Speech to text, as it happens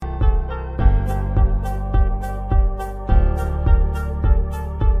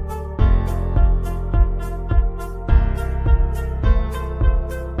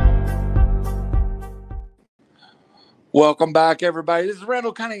Welcome back, everybody. This is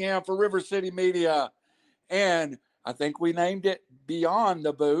Randall Cunningham for River City Media. And I think we named it Beyond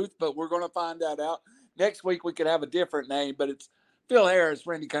the Booth, but we're going to find that out. Next week, we could have a different name, but it's Phil Harris,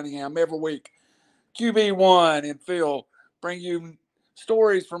 Randy Cunningham, every week. QB1 and Phil bring you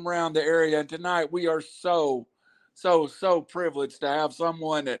stories from around the area. And tonight, we are so privileged to have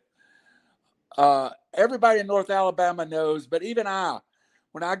someone that everybody in North Alabama knows, but even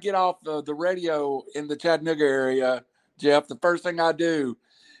when I get off the radio in the Chattanooga area, Jeff, the first thing I do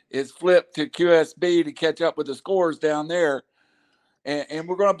is flip to QSB to catch up with the scores down there. And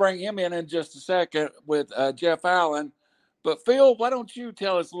we're going to bring him in just a second with Jeff Allen. But, Phil, why don't you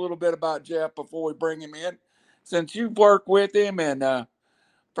tell us a little bit about Jeff before we bring him in? Since you've worked with him and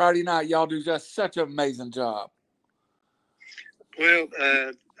Friday night, y'all do just such an amazing job. Well,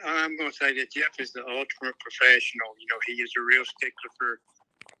 I'm going to say that Jeff is the ultimate professional. You know, he is a real stickler for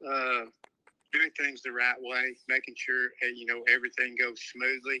doing things the right way, making sure, everything goes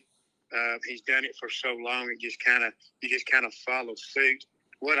smoothly. He's done it for so long, you just kind of follow suit.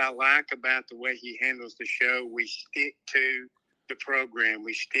 What I like about the way he handles the show, we stick to the program.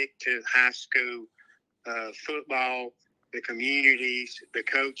 We stick to high school football, the communities, the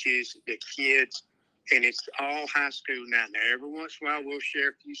coaches, the kids, and it's all high school now. Now, every once in a while, we'll share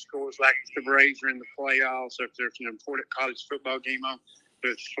a few scores like if the Braves are in the playoffs or if there's an important college football game on.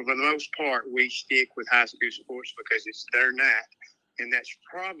 But for the most part, we stick with high school sports because it's their night. And that's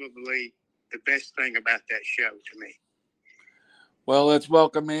probably the best thing about that show to me. Well, let's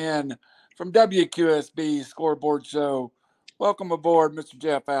welcome in from WQSB Scoreboard Show. Welcome aboard, Mr.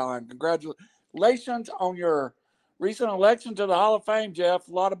 Jeff Allen. Congratulations on your recent election to the Hall of Fame, Jeff.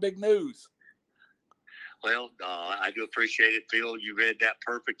 A lot of big news. Well, I do appreciate it, Phil. You read that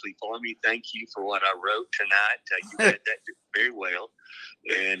perfectly for me. Thank you for what I wrote tonight. You read that very well.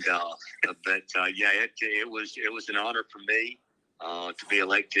 And it was an honor for me to be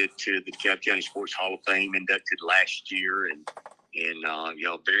elected to the DeKalb County Sports Hall of Fame, inducted last year, and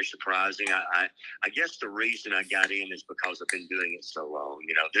very surprising. I guess the reason I got in is because I've been doing it so long.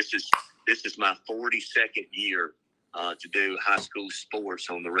 You know, this is my 42nd year to do high school sports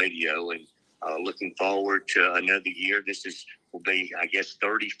on the radio, and looking forward to another year. Will be, I guess,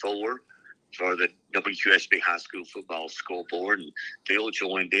 34 for the WQSB High School Football Scoreboard. And Phil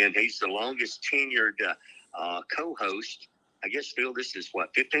joined in. He's the longest tenured co-host. I guess, Phil, this is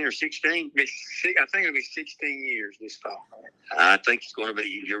what, 15 or 16? I think it'll be 16 years this fall. I think it's going to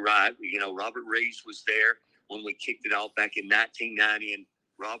be, you're right. You know, Robert Reeves was there when we kicked it off back in 1990, and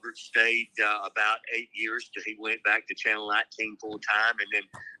Robert stayed about 8 years till he went back to Channel 19 full time. And then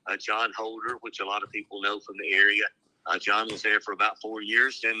John Holder, which a lot of people know from the area. John was there for about 4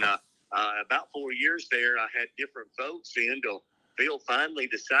 years. And about 4 years there, I had different votes in till Phil finally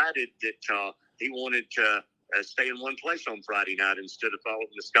decided that he wanted to stay in one place on Friday night instead of following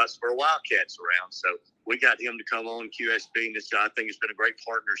the Scottsboro Wildcats around. So we got him to come on QSB. And I think it's been a great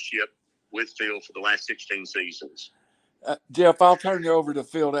partnership with Phil for the last 16 seasons. Jeff, I'll turn you over to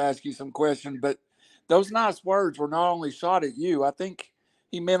Phil to ask you some questions, but those nice words were not only shot at you. I think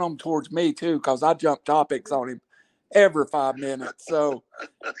he meant them towards me too, because I jump topics on him every 5 minutes. So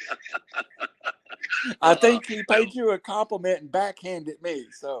I think he paid you a compliment and backhanded me.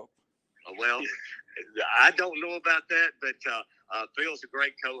 So, well, I don't know about that, but Phil's a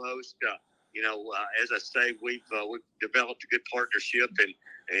great co-host. As I say, we've developed a good partnership, and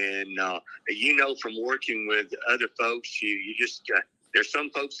from working with other folks, you just there's some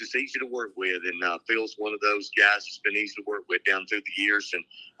folks that's easy to work with, and Phil's one of those guys that's been easy to work with down through the years, and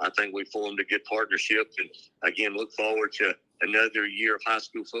I think we formed a good partnership. And again, look forward to another year of high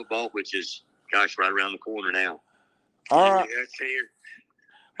school football, which is, gosh, right around the corner now. All right. That's here.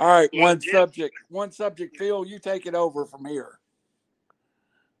 All right, one subject. Phil, you take it over from here.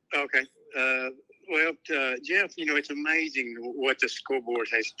 Okay. Jeff, it's amazing what the scoreboard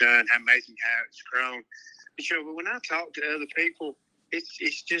has done, how amazing how it's grown. But when I talk to other people,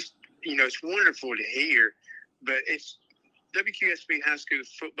 it's just, it's wonderful to hear. But it's WQSB High School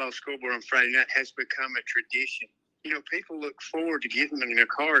Football Scoreboard on Friday night has become a tradition. People look forward to getting in their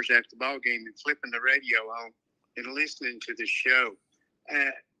cars after the ball game and flipping the radio on and listening to the show.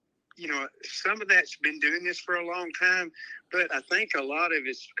 Some of that's been doing this for a long time, but I think a lot of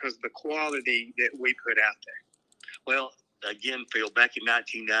it's because of the quality that we put out there. Well, again, Phil, back in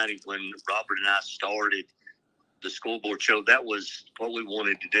 1990 when Robert and I started the scoreboard show, that was what we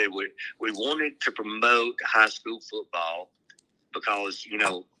wanted to do. We wanted to promote high school football because,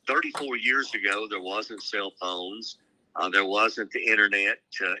 34 years ago, there wasn't cell phones. There wasn't the internet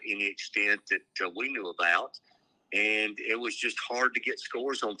to any extent that we knew about. And it was just hard to get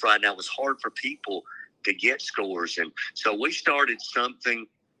scores on Friday night. It was hard for people to get scores. And so we started something,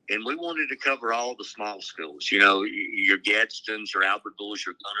 and we wanted to cover all the small schools, your Gadsdens, your Albert Bulls,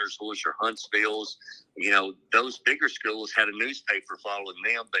 your Gunnersvilles, your Huntsvilles. Those bigger schools had a newspaper following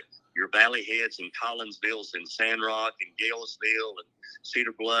them, but your Valley Heads and Collinsvilles and Sandrock and Galesville and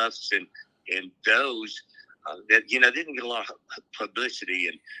Cedar Bluffs and those that, didn't get a lot of publicity.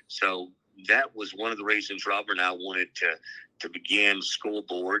 And so that was one of the reasons Robert and I wanted to begin school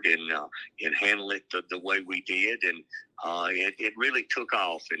board and handle it the way we did. And it really took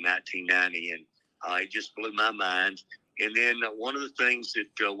off in 1990, and it just blew my mind. And then one of the things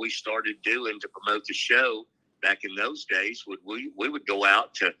that we started doing to promote the show back in those days, we would go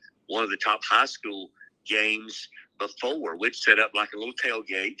out to one of the top high school games before. We'd set up like a little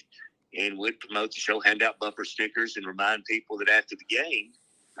tailgate, and we'd promote the show, hand out bumper stickers, and remind people that after the game,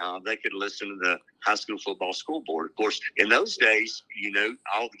 they could listen to the high school football school board. Of course, in those days,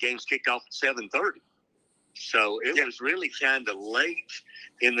 all the games kicked off at 7:30. So it was really kind of late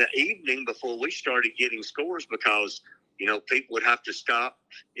in the evening before we started getting scores, because, people would have to stop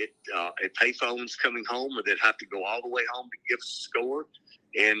at payphones coming home, or they'd have to go all the way home to give us a score.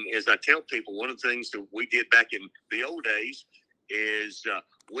 And as I tell people, one of the things that we did back in the old days is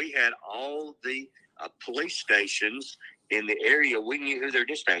we had all the police stations in the area. We knew who their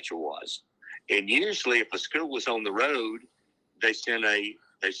dispatcher was. And usually if a school was on the road, they sent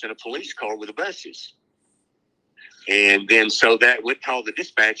a police car with the buses. And then so that would call the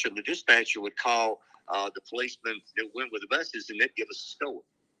dispatcher, and the dispatcher would call the policeman that went with the buses, and they'd give us a score.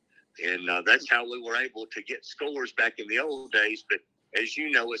 And that's how we were able to get scores back in the old days. But as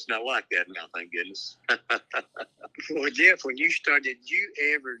you know, it's not like that now, thank goodness. Well, Jeff, when you started, did you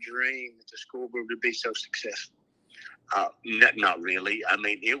ever dream that the school board would be so successful? Not really. I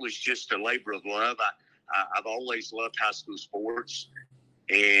mean, it was just a labor of love. I've always loved high school sports.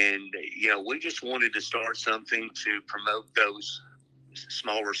 And, we just wanted to start something to promote those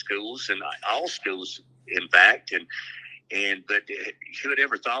smaller schools, and all schools, in fact. But who had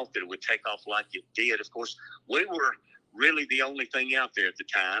ever thought that it would take off like it did? Of course, we were really the only thing out there at the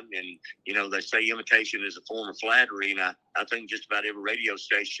time. And, they say imitation is a form of flattery. And I think just about every radio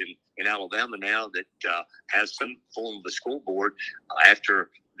station in Alabama now that has some form of a school board after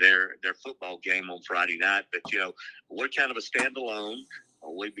their football game on Friday night. But, we're kind of a standalone.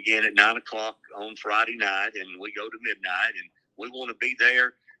 We begin at 9 o'clock on Friday night, and we go to midnight. And we want to be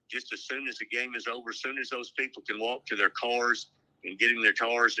there just as soon as the game is over, as soon as those people can walk to their cars and get in their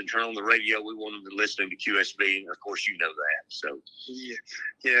cars and turn on the radio. We want them to listen to QSB, and of course, you know that. So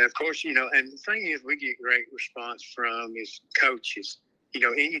yeah, of course, and the thing is, we get great response from is coaches.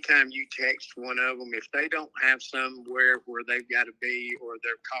 Anytime you text one of them, if they don't have somewhere where they've got to be, or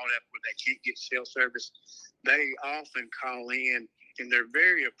they're caught up where they can't get cell service, they often call in, and they're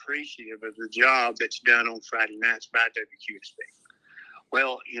very appreciative of the job that's done on Friday nights by WQSB.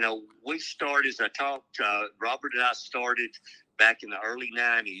 Well, we started, as I talked, Robert and I started back in the early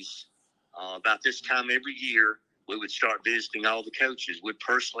 90s. About this time every year, we would start visiting all the coaches. We'd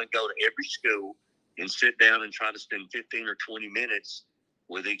personally go to every school and sit down and try to spend 15 or 20 minutes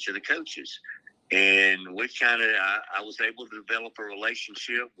with each of the coaches. And we I was able to develop a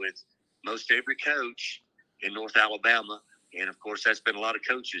relationship with most every coach in North Alabama. And of course, that's been a lot of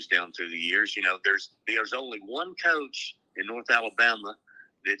coaches down through the years. There's only one coach in North Alabama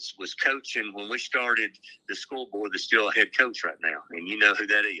that was coaching when we started the school board that's still a head coach right now. And you know who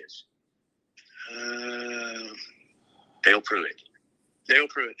that is? Dale Pruitt. Dale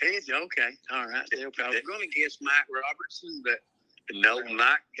Pruitt. Okay. All right. Dale Pruitt. I was going to guess Mike Robertson, but no,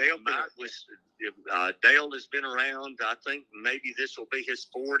 Dale was. Dale has been around. I think maybe this will be his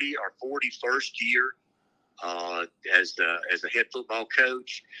 40 or 41st year as a head football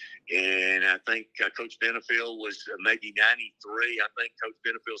coach. And I think Coach Benefield was maybe 93. I think Coach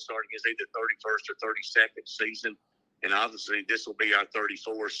Benefield starting his either 31st or 32nd season. And obviously this will be our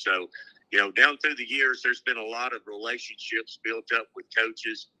 34th. So, down through the years, there's been a lot of relationships built up with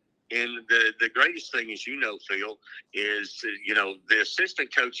coaches. And the greatest thing is, Phil, is, the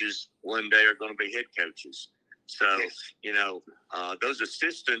assistant coaches one day are going to be head coaches. So, those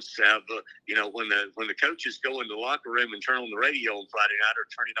assistants have, when the coaches go in the locker room and turn on the radio on Friday night or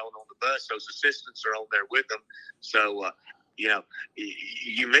turn it on the bus, those assistants are on there with them. So,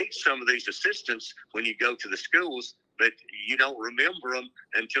 you meet some of these assistants when you go to the schools, but you don't remember them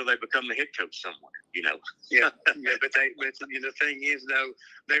until they become the head coach somewhere, Yeah, but the thing is, though,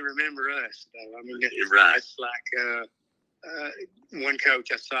 they remember us, though. I mean, right. It's like one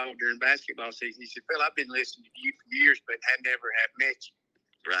coach I saw during basketball season. He said, "Phil, I've been listening to you for years, but I never have met you."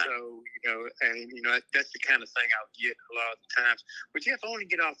 Right. So, that's the kind of thing I'll get a lot of the times. But Jeff, I want to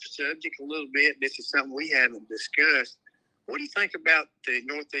get off the subject a little bit. This is something we haven't discussed. What do you think about the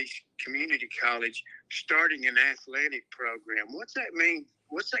Northeast Community College starting an athletic program? What's that mean?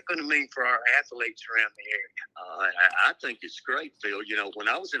 What's that going to mean for our athletes around the area? I think it's great, Phil. When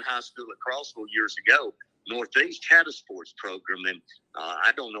I was in high school at Crossville years ago, Northeast had a sports program, and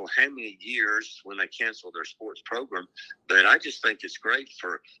I don't know how many years when they canceled their sports program, but I just think it's great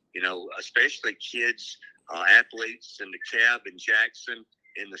for, especially kids, athletes in DeKalb and Jackson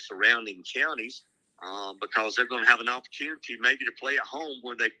and the surrounding counties, because they're going to have an opportunity maybe to play at home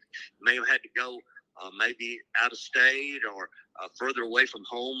where they may have had to go maybe out of state or further away from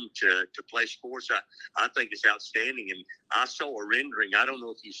home to play sports. I think it's outstanding. And I saw a rendering. I don't know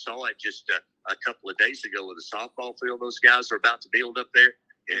if you saw it just a couple of days ago with the softball field those guys are about to build up there.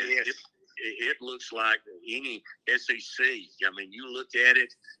 And Yes. it looks like any SEC. I mean, you look at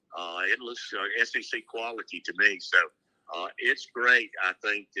it, it looks SEC quality to me. So it's great. I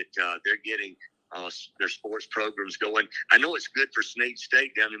think that they're getting their sports programs going. I know it's good for Snead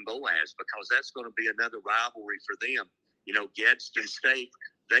State down in Boaz because that's going to be another rivalry for them. Gadsden State,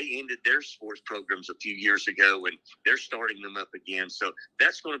 they ended their sports programs a few years ago, and they're starting them up again. So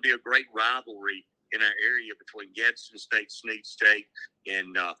that's going to be a great rivalry in our area between Gadsden State, Snead State,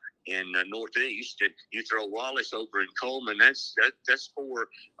 and Northeast. And you throw Wallace over in Coleman, that's four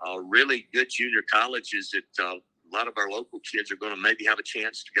really good junior colleges that a lot of our local kids are going to maybe have a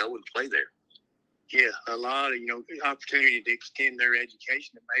chance to go and play there. Yeah, a lot of, opportunity to extend their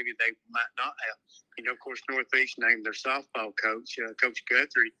education that maybe they might not have. Of course, Northeast named their softball coach, Coach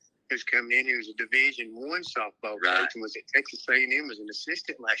Guthrie, who's coming in. He was a Division I softball coach and was at Texas A&M as an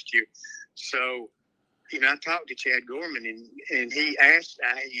assistant last year. So, I talked to Chad Gorman, and he asked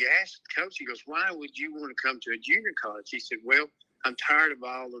Coach, he goes, why would you want to come to a junior college? He said, well, I'm tired of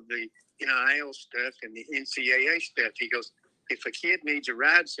all of the NIL stuff and the NCAA stuff. He goes, if a kid needs a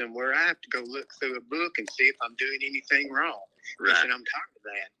ride somewhere, I have to go look through a book and see if I'm doing anything wrong. Right. He said, I'm tired of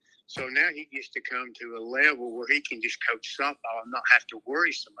that. So now he gets to come to a level where he can just coach softball and not have to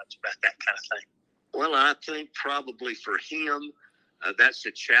worry so much about that kind of thing. Well, I think probably for him, that's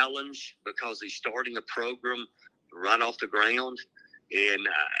a challenge because he's starting a program right off the ground. And,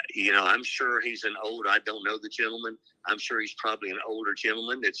 I'm sure he's I don't know the gentleman. I'm sure he's probably an older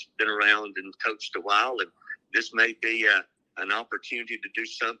gentleman that's been around and coached a while. And this may be an opportunity to do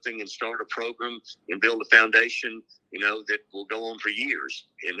something and start a program and build a foundation, that will go on for years.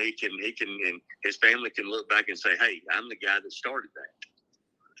 And he can, and his family can look back and say, hey, I'm the guy that started that.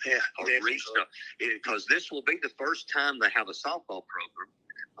 Yeah, because this will be the first time they have a softball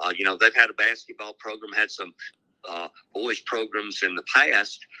program. They've had a basketball program, had some boys programs in the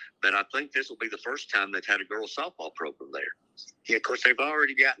past, but I think this will be the first time they've had a girls softball program there. Yeah, of course, they've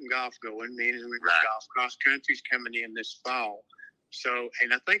already gotten golf going. Meaning golf cross country's coming in this fall. So,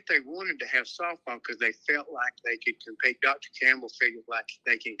 and I think they wanted to have softball because they felt like they could compete. Dr. Campbell figured like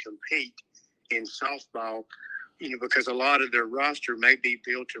they can compete in softball, because a lot of their roster may be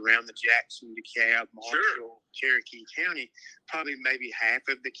built around the Jackson, DeKalb, Marshall, Cherokee County. Probably maybe half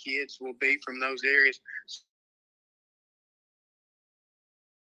of the kids will be from those areas.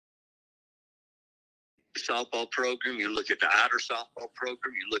 Softball program, you look at the Outer softball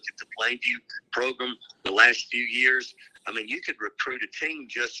program, you look at the Plainview program the last few years. I mean, you could recruit a team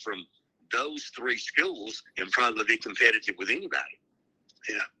just from those three schools and probably be competitive with anybody.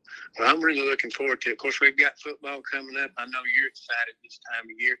 Yeah. Well, I'm really looking forward to it. Of course, we've got football coming up. I know you're excited this time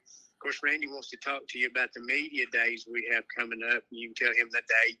of year. Of course, Randy wants to talk to you about the media days we have coming up. And you can tell him the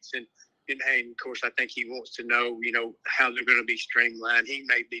dates. And of course, I think he wants to know, how they're going to be streamlined. He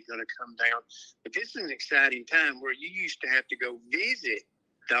may be going to come down. But this is an exciting time where you used to have to go visit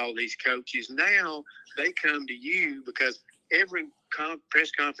all these coaches. Now they come to you because every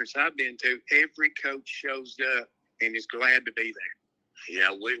press conference I've been to, every coach shows up and is glad to be there.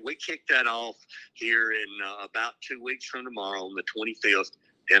 Yeah, we kicked that off here in about 2 weeks from tomorrow on the 25th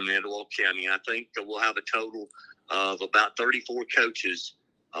in Etowah County. I think we'll have a total of about 34 coaches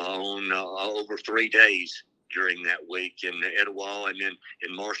on over 3 days during that week in Etowah, and then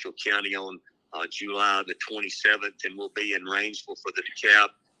in Marshall County on July the 27th, and we'll be in Rainsville for the DeKalb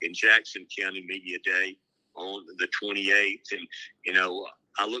and Jackson County Media Day on the 28th. And,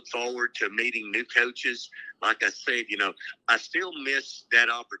 I look forward to meeting new coaches. Like I said, I still miss that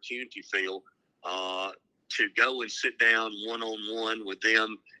opportunity, Phil, to go and sit down one-on-one with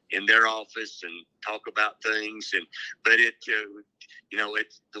them in their office and talk about things. But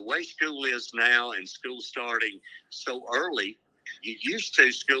it's the way school is now, and school starting so early.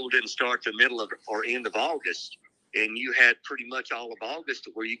 School didn't start the middle of or end of August. and you had pretty much all of August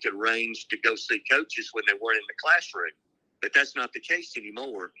where you could arrange to go see coaches when they weren't in the classroom. But that's not the case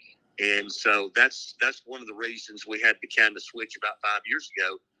anymore. And so that's one of the reasons we had to kind of switch about 5 years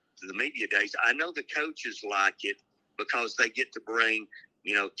ago to the media days. I know the coaches like it because they get to bring,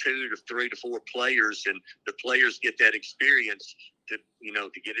 2 to 3 to 4 players, and the players get that experience to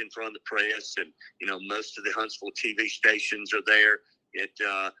get in front of the press. And, most of the Huntsville TV stations are there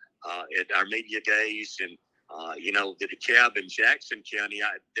at our media days. And, the DeKalb and Jackson County,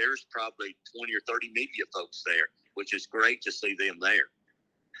 there's probably 20 or 30 media folks there, which is great to see them there.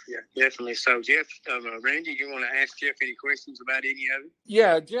 Yeah, definitely. So, Jeff, Randy, you want to ask Jeff any questions about any of it?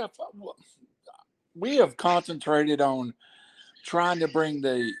 Yeah, Jeff, we have concentrated on trying to bring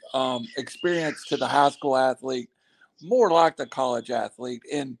the experience to the high school athlete more like the college athlete.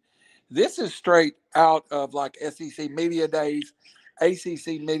 And this is straight out of like SEC Media Days,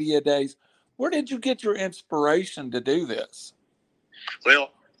 ACC Media Days. Where did you get your inspiration to do this?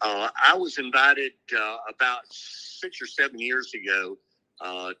 Well, I was invited about 6 or 7 years ago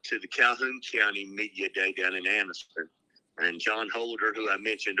to the Calhoun County Media Day down in Anniston. And John Holder, who I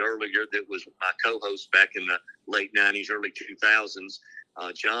mentioned earlier, that was my co-host back in the late 90s, early 2000s,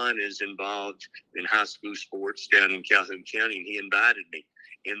 John is involved in high school sports down in Calhoun County, and he invited me.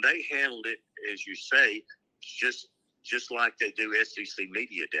 And they handled it, as you say, just like they do SEC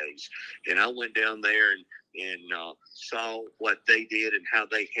Media Days. And I went down there and saw what they did and how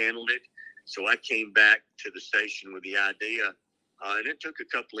they handled it. So I came back to the station with the idea, and it took a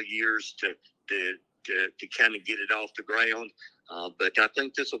couple of years to kind of get it off the ground. But I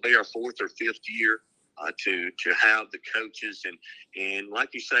think this will be our 4th or 5th year to have the coaches. And like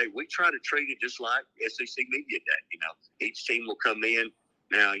you say, we try to treat it just like SEC Media Day. Each team will come in.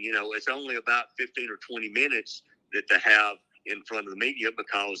 Now, it's only about 15 or 20 minutes that they have in front of the media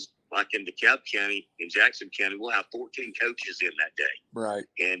because, like in DeKalb County, in Jackson County, we'll have 14 coaches in that day. Right.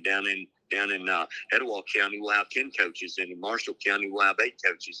 And down in Etowah County, we'll have 10 coaches. And in Marshall County, we'll have 8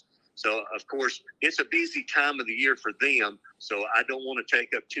 coaches. So, of course, it's a busy time of the year for them, so I don't want to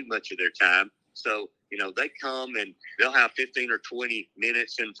take up too much of their time. So, they come and they'll have 15 or 20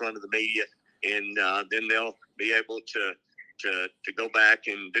 minutes in front of the media, and then they'll be able to go back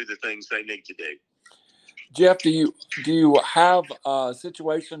and do the things they need to do. Jeff, do you have a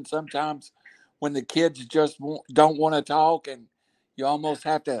situation sometimes when the kids just don't want to talk and you almost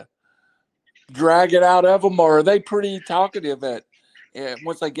have to drag it out of them, or are they pretty talkative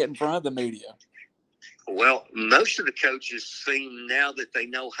once they get in front of the media? Well, most of the coaches seem, now that they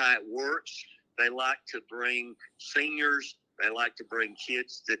know how it works, they like to bring seniors. They like to bring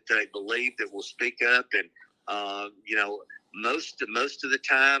kids that they believe that will speak up. And, most of the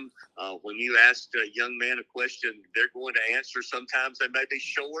time, when you ask a young man a question, they're going to answer. Sometimes they may be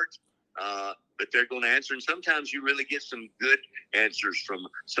short, but they're going to answer. And sometimes you really get some good answers from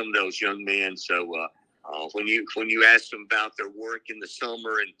some of those young men. So when you ask them about their work in the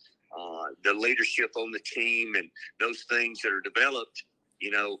summer and the leadership on the team and those things that are developed,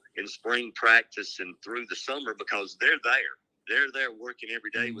 in spring practice and through the summer, because they're there working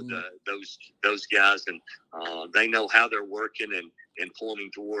every day with those guys, and they know how they're working and pointing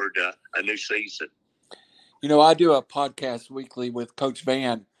toward a new season. I do a podcast weekly with Coach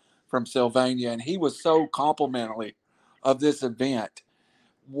Van from Sylvania, and he was so complimentary of this event.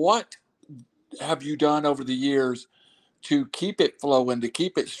 What have you done over the years to keep it flowing, to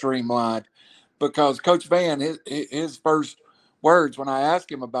keep it streamlined? Because Coach Van, his first words when I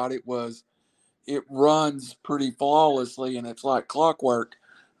asked him about it was, it runs pretty flawlessly and it's like clockwork.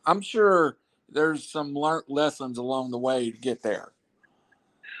 I'm sure there's some learned lessons along the way to get there.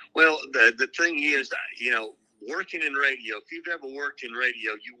 Well, the thing is, working in radio, if you've ever worked in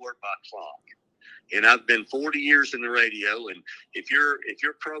radio, you work by clock. And I've been 40 years in the radio, and if your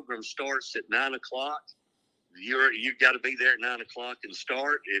program starts at 9 o'clock, you've got to be there at 9 o'clock and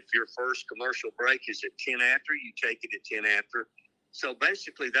start. If your first commercial break is at 10 after, you take it at 10 after. So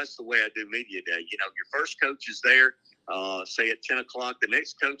basically, that's the way I do media day. Your first coach is there, say at 10 o'clock. The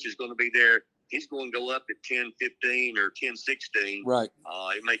next coach is going to be there. He's going to go up at 10:15 or 10:16. Right.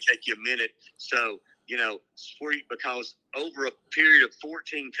 It may take you a minute. So, because over a period of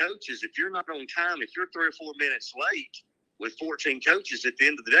 14 coaches, if you're not on time, if you're 3 or 4 minutes late with 14 coaches, at the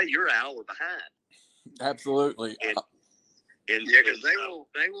end of the day, you're an hour behind. Absolutely. And because they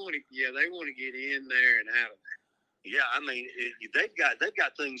want to get in there and out of there. Yeah, I mean, they've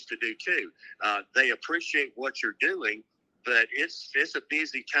got things to do too. They appreciate what you're doing, but it's a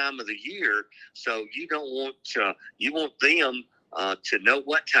busy time of the year, so you don't want you want them to know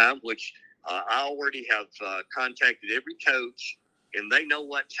what time. Which I already have contacted every coach, and they know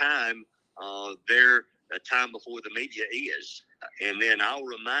what time their a time before the media is, and then I'll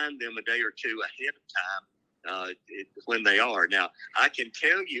remind them a day or two ahead of time when they are. Now, I can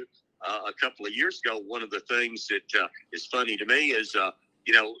tell you a couple of years ago, one of the things that is funny to me is, the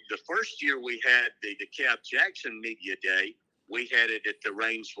first year we had the DeKalb Jackson Media Day, we had it at the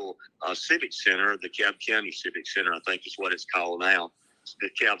Rainsville Civic Center, the DeKalb County Civic Center, I think is what it's called now, the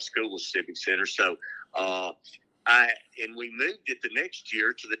DeKalb School Civic Center. So, and we moved it the next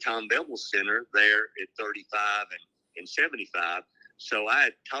year to the Tom Bevel Center there at 35 and 75. So I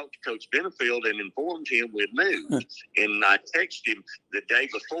had talked to Coach Benefield and informed him we'd moved. And I texted him the day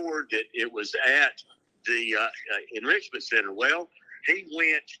before that it was at the Enrichment Center. Well, he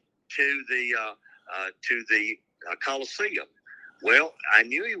went to the Coliseum. Well, I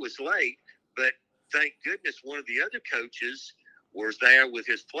knew he was late, but thank goodness one of the other coaches was there with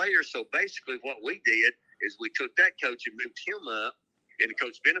his players. So basically what we did is we took that coach and moved him up into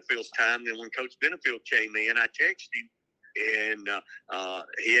Coach Benefield's time. Then when Coach Benefield came in, I texted him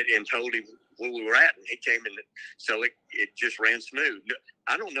and told him where we were at, and he came in. So it just ran smooth.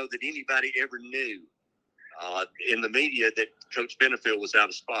 I don't know that anybody ever knew in the media that Coach Benefield was out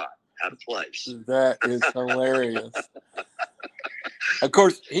of place. That is hilarious. Of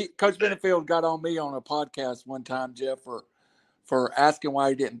course, Coach Benefield got on me on a podcast one time, Jeff, for asking why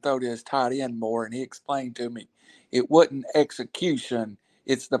he didn't throw to his tight end more, and he explained to me it wasn't execution,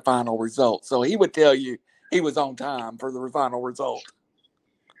 it's the final result. So he would tell you he was on time for the final result.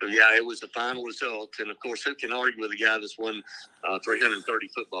 Yeah, it was the final result. And, of course, who can argue with a guy that's won 330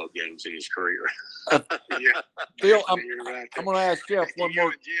 football games in his career? Yeah. Phil, I'm right going to ask Jeff one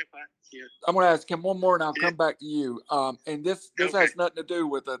more. I'm going to ask him one more, and I'll come back to you. And this has nothing to do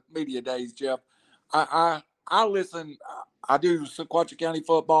with the media days, Jeff. I listen. I do Sequatchie County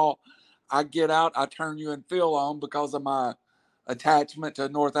football. I get out. I turn you and Phil on because of my attachment to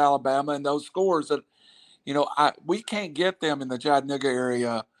North Alabama and those scores that, we can't get them in the Chattanooga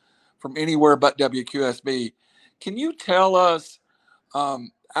area from anywhere but WQSB. Can you tell us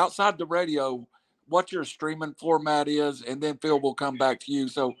outside the radio what your streaming format is, and then Phil will come back to you.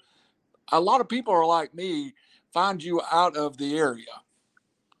 So a lot of people are like me, find you out of the area.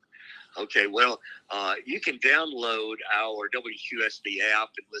 Okay, well, you can download our WQSB app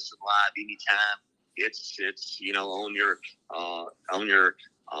and listen live anytime. It's on your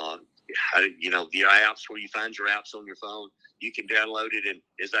the apps where you find your apps on your phone. You can download it, and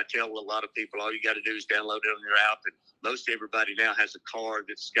as I tell a lot of people, all you got to do is download it on your app. And most everybody now has a car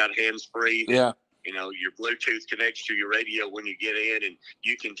that's got hands-free. Yeah. Your Bluetooth connects to your radio when you get in, and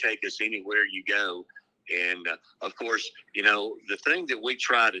you can take us anywhere you go. And of course, the thing that we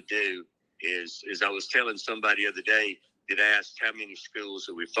try to do is I was telling somebody the other day that asked how many schools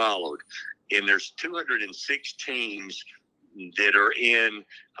that we followed, and there's 206 teams that are in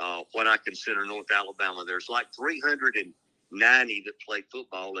what I consider North Alabama. There's like 390 that play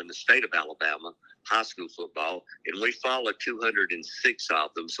football in the state of Alabama, high school football, and we follow 206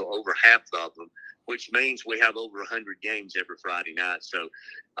 of them, so over half of them, which means we have over 100 games every Friday night. So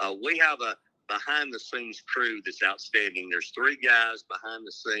we have a behind-the-scenes crew that's outstanding. There's 3 guys behind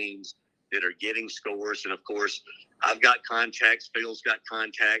the scenes that are getting scores, and of course, I've got contacts. Phil's got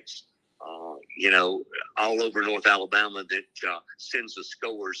contacts. All over North Alabama that sends the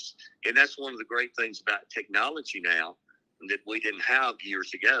scores. And that's one of the great things about technology now that we didn't have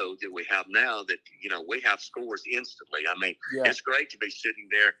years ago that we have now, that, we have scores instantly. I mean, It's great to be sitting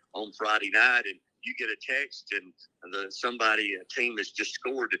there on Friday night and you get a text and a team has just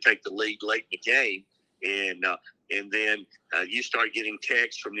scored to take the lead late in the game. And then you start getting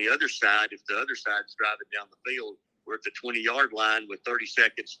texts from the other side. If the other side's driving down the field, we're at the 20-yard line with 30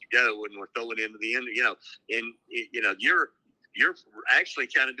 seconds to go, and we're throwing into the end. You're actually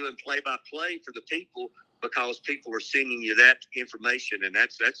kind of doing play-by-play for the people because people are sending you that information, and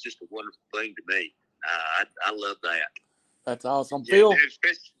that's just a wonderful thing to me. I love that. That's awesome, yeah, Phil.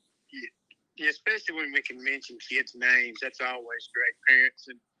 Especially when we can mention kids' names, that's always great. Parents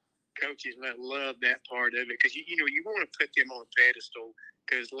and coaches love that part of it because you want to put them on a pedestal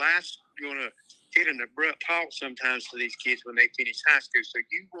because life's going to hit an abrupt halt sometimes for these kids when they finish high school. So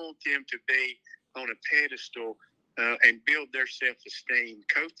you want them to be on a pedestal and build their self-esteem.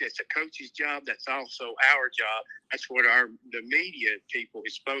 That's a coach's job. That's also our job. That's what the media people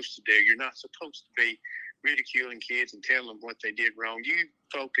is supposed to do. You're not supposed to be ridiculing kids and telling them what they did wrong. You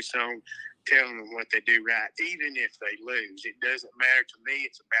focus on telling them what they do right, even if they lose. It doesn't matter to me.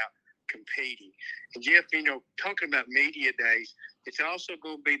 It's about competing. And Jeff, talking about media days, it's also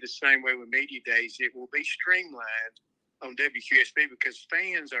going to be the same way with media days. It will be streamlined on WQSB because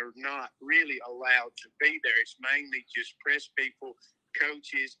fans are not really allowed to be there. It's mainly just press people,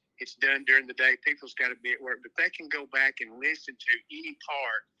 coaches, it's done during the day. People's got to be at work, but they can go back and listen to any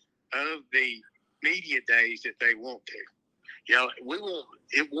part of the media days that they want to.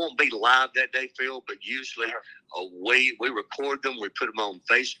 It won't be live that day, Phil, but usually we record them. We put them on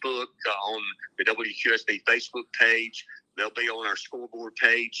Facebook, on the WQSB Facebook page. They'll be on our scoreboard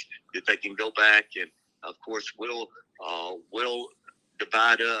page that they can go back. And, of course, we'll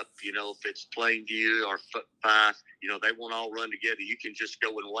divide up, if it's Plainview or Fife, they won't all run together. You can just go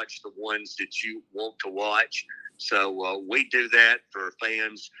and watch the ones that you want to watch. So we do that for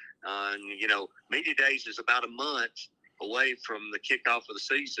fans. Media Days is about a month away from the kickoff of the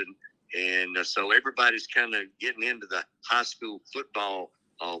season. And so everybody's kind of getting into the high school football,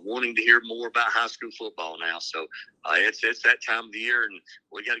 wanting to hear more about high school football now. So it's that time of the year, and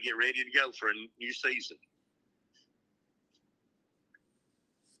we got to get ready to go for a new season.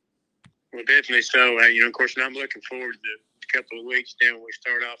 Well, definitely so. Of course, and I'm looking forward to the couple of weeks down when we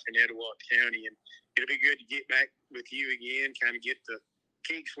start off in Etowah County, and it'll be good to get back with you again, kind of get the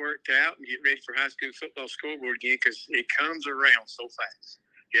kinks worked out and get ready for high school football scoreboard again, because it comes around so fast.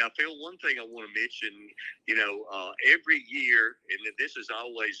 Yeah, Phil, one thing I want to mention, every year, and this is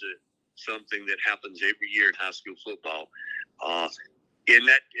always something that happens every year in high school football. In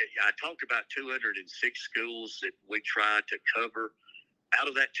that, I talked about 206 schools that we try to cover. Out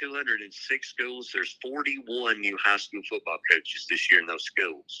of that 206 schools, there's 41 new high school football coaches this year in those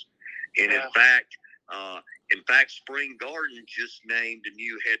schools. And in fact, Spring Garden just named a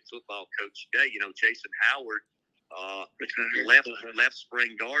new head football coach today. Jason Howard left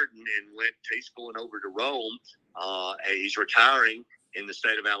Spring Garden and he's going over to Rome. He's retiring in the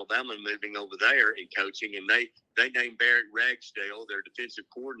state of Alabama and moving over there and coaching. And they named Barrett Ragsdale, their defensive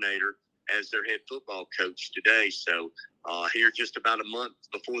coordinator, as their head football coach today. So here just about a month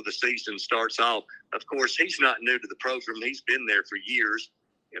before the season starts off. Of course, he's not new to the program. He's been there for years.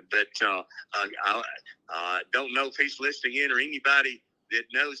 But I don't know if he's listening in or anybody that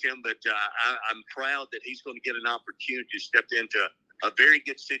knows him, but I'm proud that he's going to get an opportunity to step into a very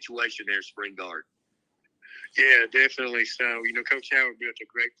good situation there at Spring Garden. Yeah, definitely so. Coach Howard built a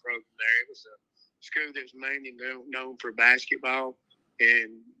great program there. It was a school that was mainly known for basketball,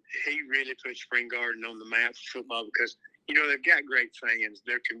 and he really put Spring Garden on the map for football because, they've got great fans.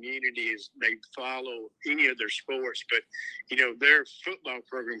 Their community they follow any of their sports, but, their football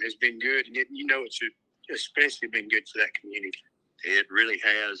program has been good, and it's especially been good for that community. It really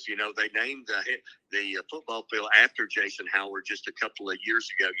has. They named the football field after Jason Howard just a couple of years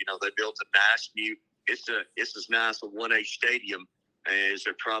ago. They built a nice new, it's as nice a 1A stadium as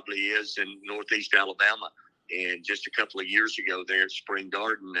there probably is in Northeast Alabama. And just a couple of years ago there at Spring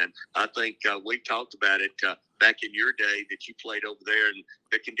Garden. And I think we talked about it back in your day that you played over there, and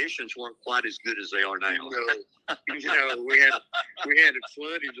the conditions weren't quite as good as they are now. No, we had a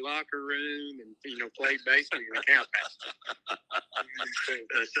flooded locker room and, played basically in the cow pasture. So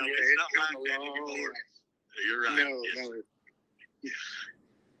it's not like that anymore. You're right. No.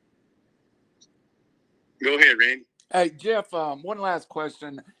 Go ahead, Randy. Hey, Jeff, one last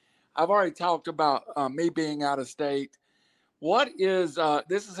question. I've already talked about me being out of state. What is,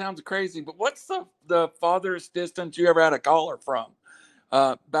 this sounds crazy, but what's the farthest distance you ever had a caller from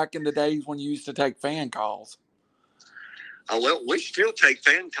back in the days when you used to take fan calls? Well, we still take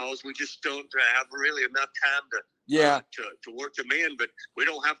fan calls. We just don't have really enough time to work them in, but we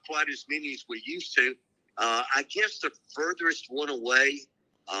don't have quite as many as we used to. I guess the furthest one away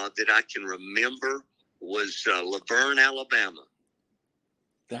that I can remember was Laverne, Alabama.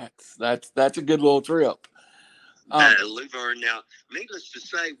 That's a good little trip. Laverne. Now, needless to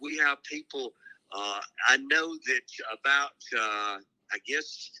say, we have people. I know that about. I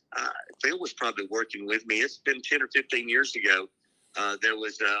guess Phil was probably working with me. It's been 10 or 15 years ago. There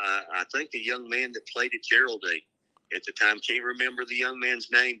was, I think, a young man that played at Geraldine at the time. Can't remember the young man's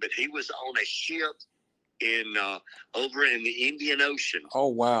name, but he was on a ship over in the Indian Ocean. Oh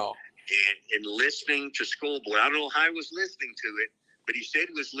wow! And listening to Scoreboard. I don't know how he was listening to it, but he said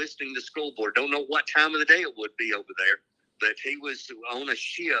he was listening to Scoreboard. Don't know what time of the day it would be over there, but he was on a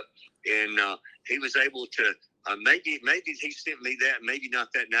ship, and he was able to. Maybe he sent me that, maybe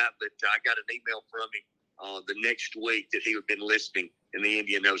not that night, but I got an email from him the next week that he had been listening in the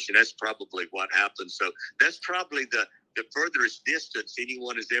Indian Ocean. That's probably what happened. So that's probably the furthest distance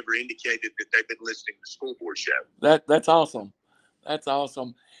anyone has ever indicated that they've been listening to the Scoreboard show. That's awesome. That's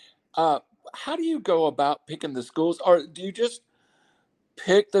awesome. How do you go about picking the schools? Or do you just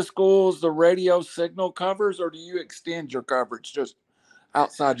pick the schools the radio signal covers, or do you extend your coverage just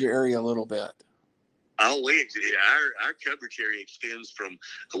outside your area a little bit? Oh, our coverage area extends from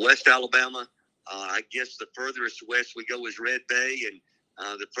West Alabama. I guess the furthest west we go is Red Bay, and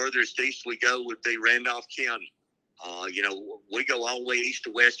The furthest east we go would be Randolph County. We go all the way east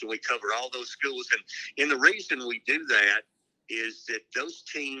to west, and we cover all those schools. And the reason we do that is that those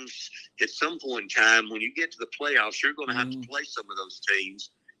teams, at some point in time, when you get to the playoffs, you're going to have to play some of those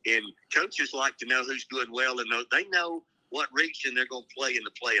teams. And coaches like to know who's doing well, and they know what region they're going to play in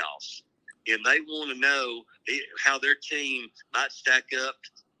the playoffs. And they want to know how their team might stack up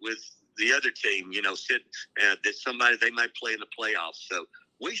with the other team, that somebody they might play in the playoffs. So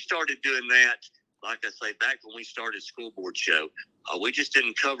we started doing that, like I say, back when we started School Board Show. We just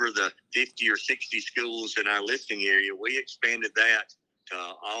didn't cover the 50 or 60 schools in our listing area. We expanded that to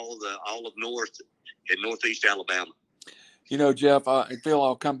all of North and Northeast Alabama. Jeff, Phil,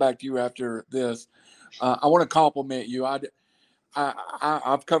 I'll come back to you after this. I want to compliment you.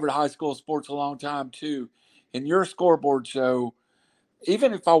 I've covered high school sports a long time too. And your Scoreboard Show,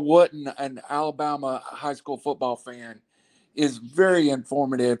 even if I wasn't an Alabama high school football fan, is very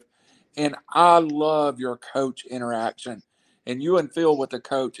informative. And I love your coach interaction. And you and Phil with the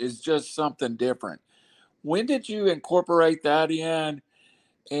coach is just something different. When did you incorporate that in?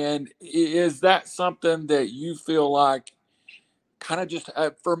 And is that something that you feel like kind of just,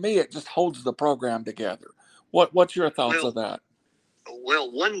 for me, it just holds the program together? What's your thoughts of that?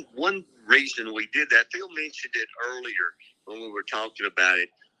 Well, one reason we did that, Phil mentioned it earlier when we were talking about it.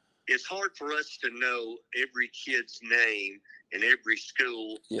 It's hard for us to know every kid's name in every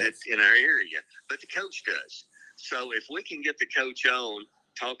school that's in our area, but the coach does. So if we can get the coach on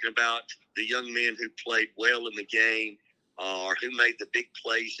talking about the young men who played well in the game or who made the big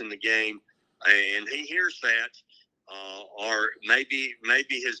plays in the game, and he hears that, or maybe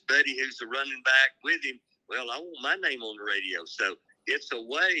his buddy who's the running back with him, well, I want my name on the radio. So it's a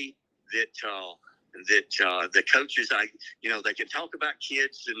way that the coaches, they can talk about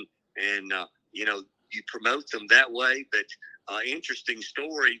kids and you promote them that way. But interesting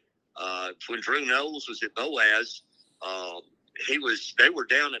story, when Drew Knowles was at Boaz, they were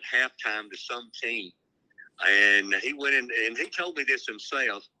down at halftime to some team, and he went in and he told me this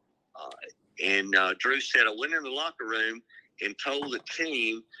himself. And Drew said, I went in the locker room and told the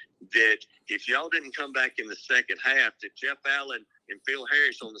team that if y'all didn't come back in the second half, that Jeff Allen and Phil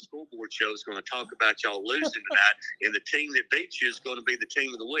Harris on the School Board Show is going to talk about y'all losing tonight, and the team that beats you is going to be the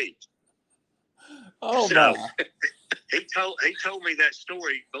team of the week. Oh, so he told me that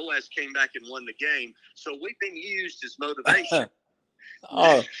story. Boaz came back and won the game, so we've been used as motivation.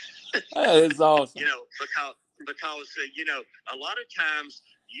 Oh, that is awesome. Because a lot of times,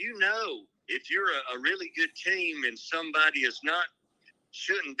 if you're a really good team and somebody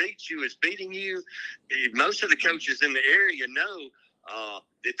shouldn't beat you, is beating you, most of the coaches in the area know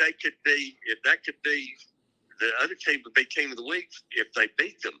that that could be the other team would be team of the week if they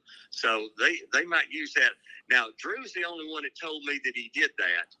beat them. So they might use that. Now, Drew's the only one that told me that he did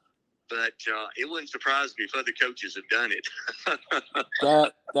that, but it wouldn't surprise me if other coaches have done it.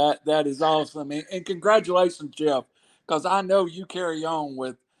 That is awesome, and congratulations, Jeff, because I know you carry on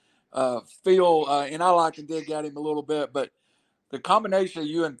with Phil, and I like to dig at him a little bit, but the combination of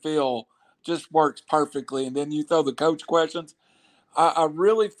you and Phil just works perfectly. And then you throw the coach questions. I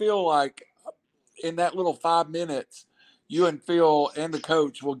really feel like in that little 5 minutes, you and Phil and the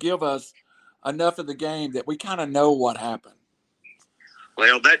coach will give us enough of the game that we kind of know what happened.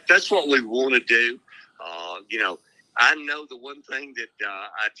 Well, that's what we want to do. I know the one thing that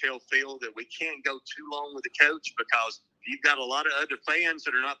I tell Phil, that we can't go too long with the coach, because you've got a lot of other fans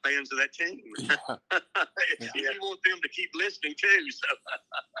that are not fans of that team. You want them to keep listening too.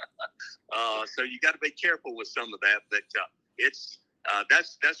 So you got to be careful with some of that. But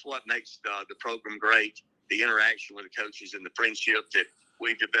that's what makes the program great, the interaction with the coaches and the friendship that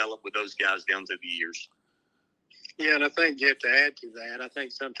we've developed with those guys down through the years. Yeah, and I think you have to add to that. I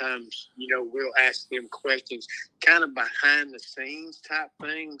think sometimes, we'll ask them questions kind of behind the scenes type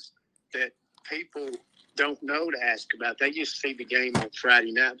things that people don't know to ask about. They just see the game on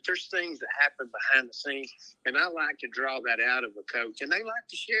Friday night. But there's things that happen behind the scenes, and I like to draw that out of a coach, and they like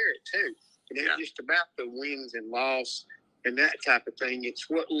to share it too. And it's just about the wins and loss and that type of thing. It's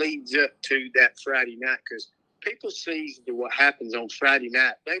what leads up to that Friday night, because people see what happens on Friday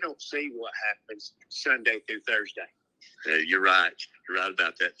night. They don't see what happens Sunday through Thursday. You're right. You're right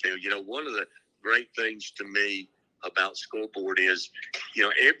about that, Phil. One of the great things to me about Scoreboard is,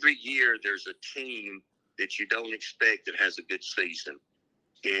 every year there's a team that you don't expect that has a good season.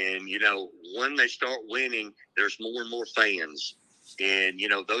 And, when they start winning, there's more and more fans. And,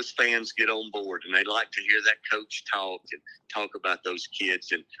 those fans get on board, and they like to hear that coach talk about those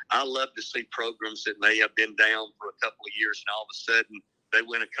kids. And I love to see programs that may have been down for a couple of years, and all of a sudden they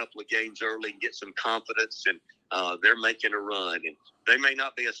win a couple of games early and get some confidence. And they're making a run, and they may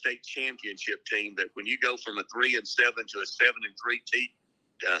not be a state championship team, but when you go from a 3-7 to a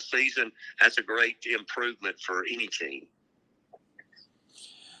 7-3 season, that's a great improvement for any team.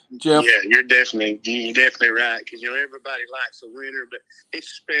 Jeff? Yeah, you're definitely right, because everybody likes a winner, but it's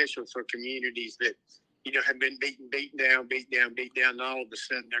special for communities that have been beaten down, and all of a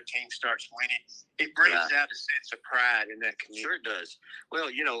sudden their team starts winning. It brings out a sense of pride in that community. Sure it does. Well,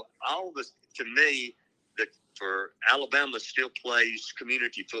 all this, to me, for Alabama still plays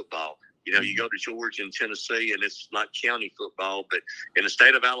community football. You go to Georgia and Tennessee, and it's like county football, but in the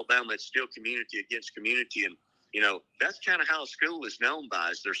state of Alabama, it's still community against community, and that's kind of how a school is known by,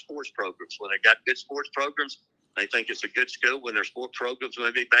 is their sports programs. When they got good sports programs, they think it's a good school. When their sports programs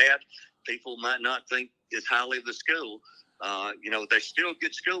may be bad, people might not think as highly of the school. They're still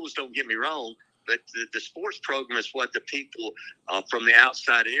good schools, don't get me wrong, but the sports program is what the people from the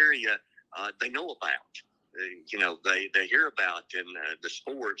outside area, they know about. They hear about in the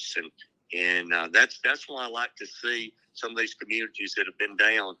sports, and that's why I like to see some of these communities that have been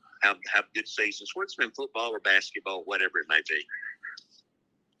down have good seasons, whether it's been football or basketball, whatever it may be.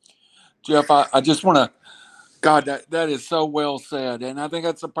 Jeff, I just want to, God, that is so well said, and I think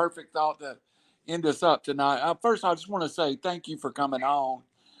that's a perfect thought to end us up tonight. First, I just want to say thank you for coming on.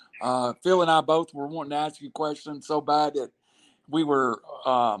 Phil and I both were wanting to ask you questions so bad that we were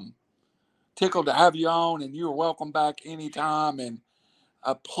tickled to have you on, and you are welcome back anytime. And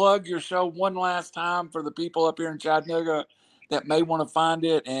plug your show one last time for the people up here in Chattanooga that may want to find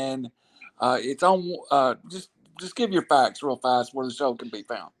it, and it's on. Just give your facts real fast where the show can be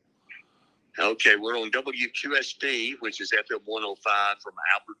found. Okay, we're on WQSD, which is FM 105 from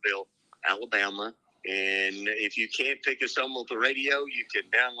Albertville, Alabama. And if you can't pick us up on the radio, you can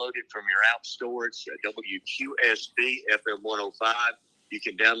download it from your app store. It's WQSD FM 105. You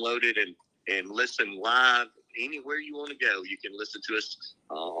can download it and listen live anywhere you want to go. You can listen to us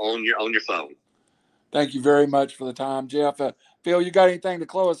on your phone. Thank you very much for the time, Jeff. Phil, you got anything to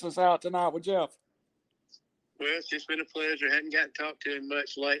close us out tonight with Jeff? Well, it's just been a pleasure. I hadn't gotten to talk to him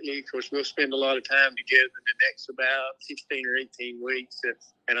much lately. Of course, we'll spend a lot of time together in the next about 16 or 18 weeks,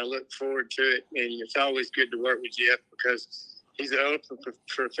 and I look forward to it. And it's always good to work with Jeff because he's an ultimate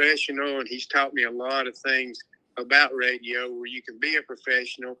professional, and he's taught me a lot of things about radio where you can be a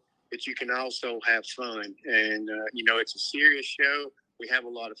professional, but you can also have fun. And, it's a serious show. We have a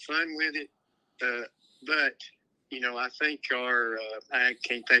lot of fun with it. But I think I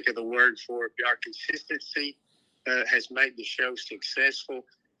can't think of the word for it, our consistency has made the show successful.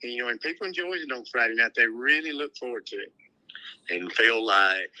 And, and people enjoy it on Friday night. They really look forward to it. And Phil,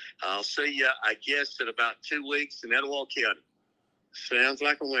 I'll see you, I guess, in about 2 weeks in Etowah County. Sounds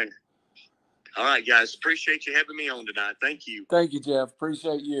like a winner. All right, guys. Appreciate you having me on tonight. Thank you. Thank you, Jeff.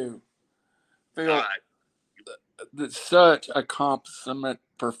 Appreciate you. Phil, all right. Such a consummate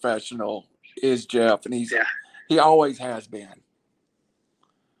professional is Jeff, and he always has been.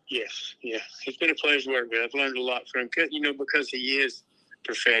 Yes, yeah. It's been a pleasure to work with. I've learned a lot from him, because he is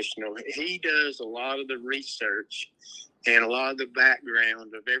professional. He does a lot of the research and a lot of the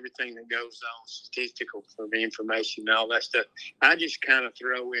background of everything that goes on, statistical for the information and all that stuff. I just kind of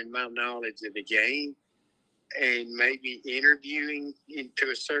throw in my knowledge of the game and maybe interviewing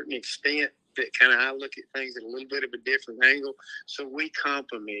to a certain extent that kind of I look at things at a little bit of a different angle. So we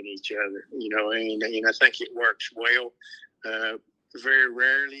complement each other, and I think it works well. Very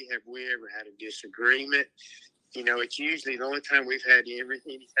rarely have we ever had a disagreement. It's usually the only time we've had anything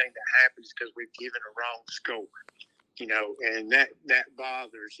that happens is because we've given a wrong score. And that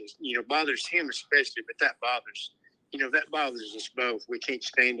bothers us, bothers him especially, but that bothers us both. We can't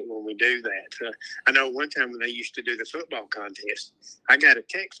stand it when we do that. I know one time when they used to do the football contest, I got a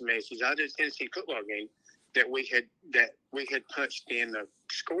text message. I did a Tennessee football game that we had punched in the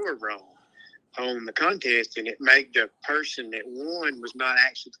score wrong on the contest, and it made the person that won was not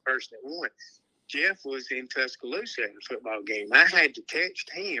actually the person that won. Jeff was in Tuscaloosa at a football game. I had to text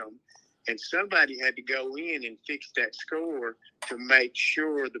him, and somebody had to go in and fix that score to make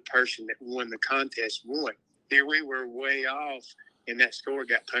sure the person that won the contest won. Here we were way off, and that score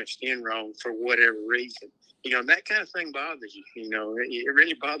got punched in wrong for whatever reason. That kind of thing bothers you. It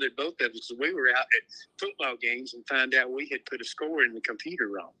really bothered both of us. We were out at football games and found out we had put a score in the computer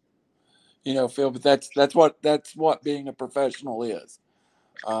wrong. Phil, but that's what being a professional is.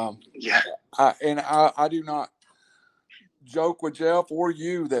 Yeah. I do not joke with Jeff or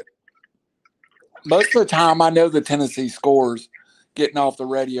you that most of the time I know the Tennessee scores getting off the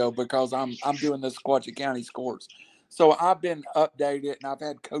radio because I'm doing the Sequatchie County scores. So I've been updated, and I've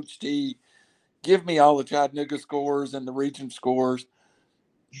had Coach T give me all the Chattanooga scores and the region scores.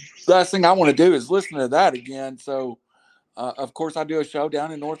 last thing I want to do is listen to that again. So, of course, I do a show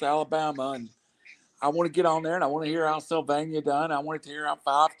down in North Alabama, and I want to get on there, and I want to hear how Sylvania done. I wanted to hear how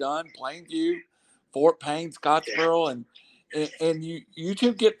Fife done, Plainview, Fort Payne, Scottsboro, and you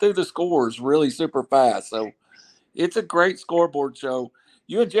two get through the scores really super fast. So it's a great scoreboard show.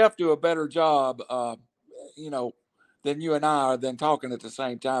 You and Jeff do a better job, than you and I are than talking at the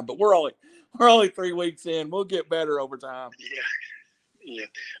same time. But we're only 3 weeks in. We'll get better over time. Yeah. Yeah.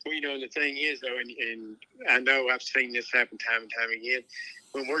 Well, the thing is, though, and I know I've seen this happen time and time again.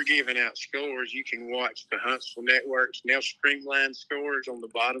 When we're giving out scores, you can watch the Huntsville networks. They'll streamline scores on the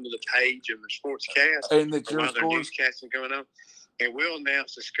bottom of the page of the sportscast. And that's your while their scores? newscasting going on. And we'll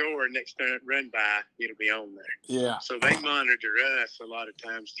announce the score, and next time it run by, it'll be on there. Yeah. So they monitor us a lot of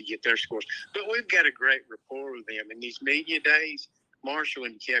times to get their scores. But we've got a great rapport with them. And these media days, Marshall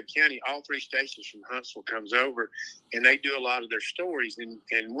and DeKalb County, all 3 stations from Huntsville comes over, and they do a lot of their stories. And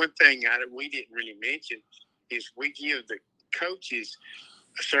one thing we didn't really mention is we give the coaches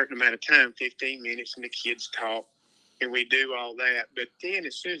a certain amount of time, 15 minutes, and the kids talk, and we do all that. But then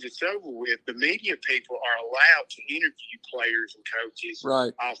as soon as it's over with, the media people are allowed to interview players and coaches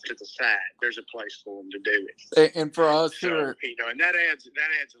right off to the side. There's a place for them to do it. And for us here, and that adds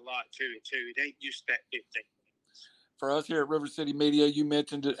a lot to it too. It ain't just that 15. For us here at River City Media, you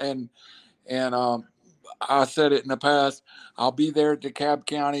mentioned it, and I said it in the past. I'll be there at DeKalb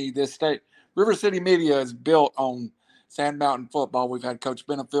County. This state, River City Media is built on Sand Mountain football. We've had Coach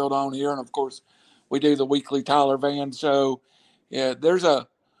Benefield on here, and of course, we do the weekly Tyler Van show. Yeah,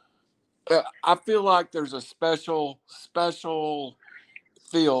 I feel like there's a special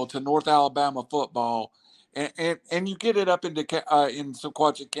feel to North Alabama football, and you get it up in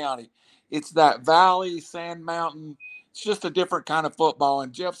Sequatchie County. It's that valley, Sand Mountain. It's just a different kind of football.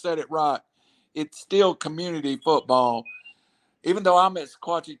 And Jeff said it right. It's still community football. Even though I'm at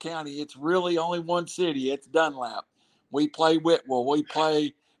Sequatchie County, it's really only one city. It's Dunlap. We play Whitwell. We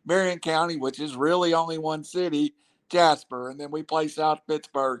play Marion County, which is really only one city, Jasper. And then we play South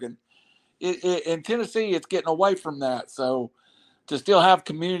Pittsburgh. And in Tennessee, it's getting away from that. So to still have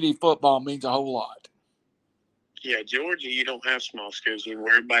community football means a whole lot. Yeah, Georgia, you don't have small schools anymore.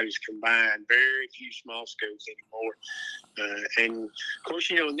 Everybody's combined. Very few small schools anymore. And, of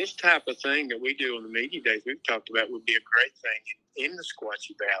course, in this type of thing that we do on the media days we've talked about would be a great thing in the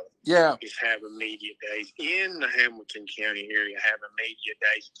Sequatchie Valley. Yeah. Is having media days. In the Hamilton County area, having media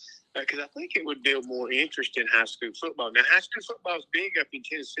days. Because I think it would build more interest in high school football. Now, high school football is big up in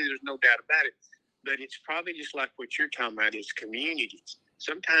Tennessee. There's no doubt about it. But it's probably just like what you're talking about is communities.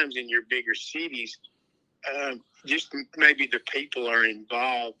 Sometimes in your bigger cities, just maybe the people are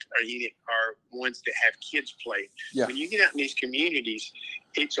involved are ones that have kids play. Yeah. When you get out in these communities,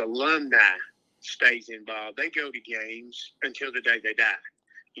 it's alumni stays involved. They go to games until the day they die,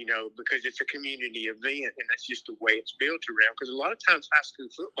 because it's a community event, and that's just the way it's built around. Because a lot of times high school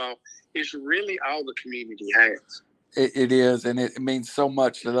football is really all the community has. It is, and it means so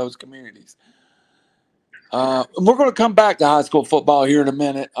much to those communities. We're going to come back to high school football here in a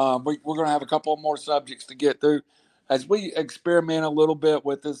minute. We're going to have a couple more subjects to get through as we experiment a little bit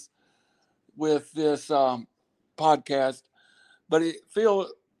with this podcast. But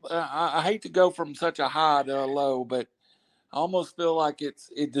I hate to go from such a high to a low, but I almost feel like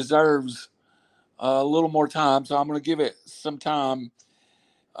it deserves a little more time. So I'm going to give it some time.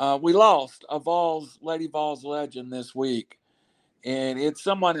 We lost a Lady Vols legend this week, and it's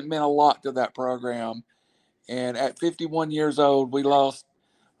someone that meant a lot to that program. And at 51 years old, we lost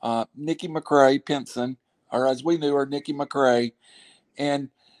Nikki McCray Pinson, or as we knew her, Nikki McCray. And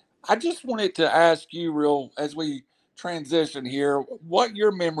I just wanted to ask you, as we transition here, what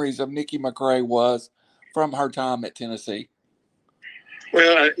your memories of Nikki McCray was from her time at Tennessee.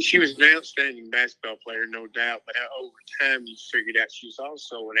 Well, she was an outstanding basketball player, no doubt. But over time, you figured out she was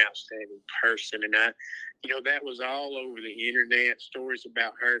also an outstanding person. And that was all over the internet, stories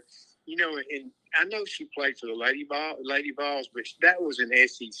about her. And I know she played for the Lady Vols, but that was an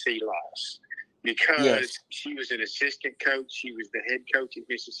SEC loss because she was an assistant coach. She was the head coach at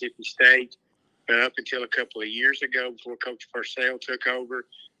Mississippi State up until a couple of years ago before Coach Purcell took over.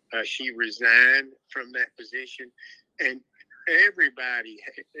 She resigned from that position. And everybody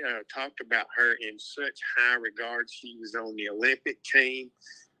talked about her in such high regard. She was on the Olympic team.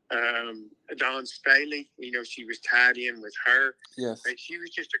 Dawn Staley, she was tied in with her. Yes. And she was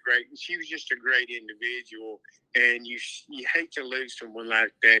just a great individual. And you hate to lose someone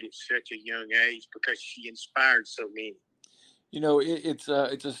like that at such a young age because she inspired so many. It's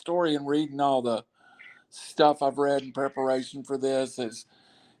a story in reading all the stuff I've read in preparation for this is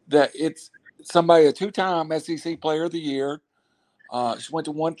that it's somebody, a 2-time SEC Player of the Year, She went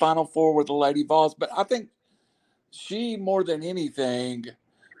to one Final Four with the Lady Vols, but I think she, more than anything,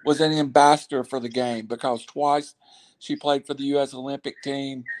 was an ambassador for the game because twice she played for the U.S. Olympic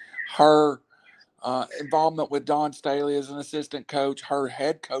team. Her involvement with Don Staley as an assistant coach, her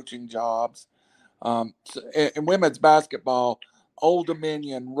head coaching jobs, in women's basketball, Old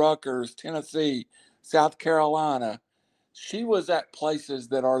Dominion, Rutgers, Tennessee, South Carolina. She was at places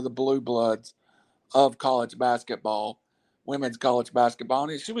that are the blue bloods of college basketball, women's college basketball,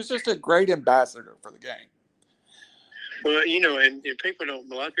 and she was just a great ambassador for the game. Well, you know, and people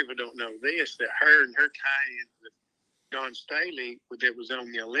don't, a lot of people don't know this, that her and her tie-in with Don Staley, that was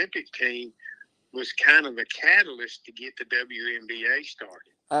on the Olympic team, was kind of a catalyst to get the WNBA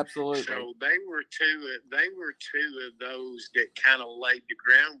started. Absolutely. So they were two of those that kind of laid the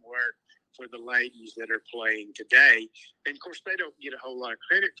groundwork for the ladies that are playing today. And of course, they don't get a whole lot of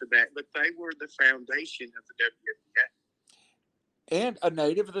credit for that, but they were the foundation of the WNBA. And a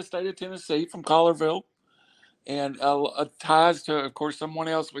native of the state of Tennessee from Collierville, and ties to, of course, someone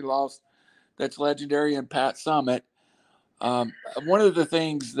else we lost that's legendary in Pat Summitt. One of the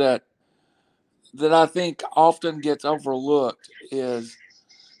things that I think often gets overlooked is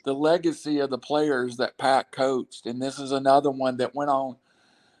the legacy of the players that Pat coached. And this is another one that went on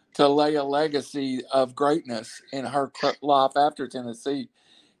to lay a legacy of greatness in her life after Tennessee.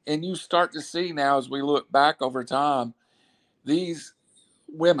 And you start to see now, as we look back over time, these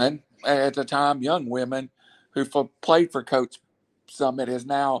women, at the time, young women, who played for Coach Summitt, has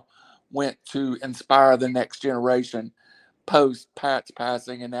now went to inspire the next generation post Pat's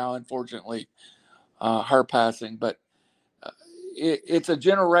passing, and now, unfortunately, her passing. But it's a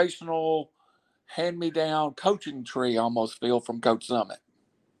generational hand-me-down coaching tree, almost feel, from Coach Summitt.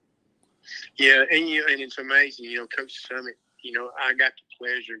 Yeah, and it's amazing. You know, Coach Summitt, you know, I got the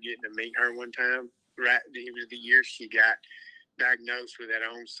pleasure of getting to meet her one time. Right, it was the year she got diagnosed with that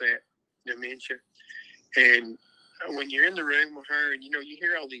onset dementia. And when you're in the room with her, and, you know, you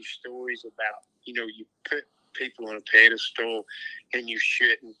hear all these stories about, you know, you put people on a pedestal and you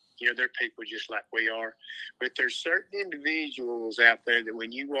shouldn't. You know, they're people just like we are. But there's certain individuals out there that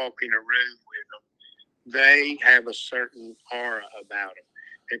when you walk in a room with them, they have a certain aura about them.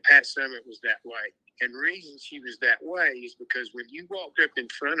 And Pat Summitt was that way. And the reason she was that way is because when you walked up in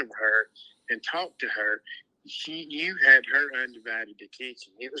front of her and talked to her, you had her undivided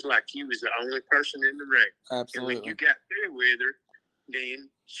attention. It was like you was the only person in the room. Absolutely. And when you got through with her, then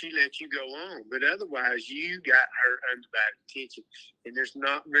she let you go on. But otherwise, you got her undivided attention. And there's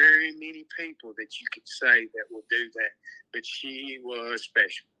not very many people that you could say that will do that. But she was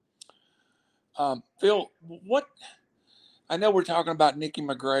special. Phil, I know we're talking about Nikki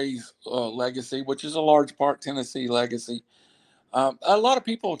McGrady's legacy, which is a large part Tennessee legacy. A lot of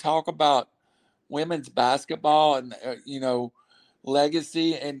people talk about women's basketball and,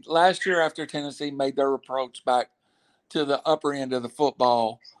 legacy. And last year, after Tennessee made their approach back to the upper end of the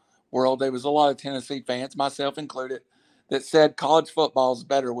football world, there was a lot of Tennessee fans, myself included, that said college football is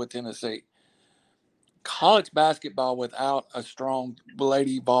better with Tennessee. College basketball without a strong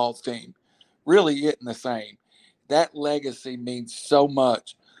Lady Vols team really isn't the same. That legacy means so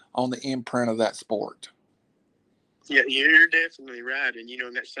much on the imprint of that sport. Yeah, you're definitely right. And, you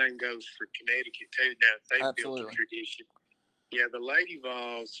know, that same goes for Connecticut, too. Now, they've Absolutely. built a tradition. Yeah, the Lady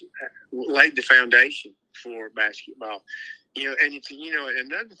Vols laid the foundation for basketball. You know, and it's, you know,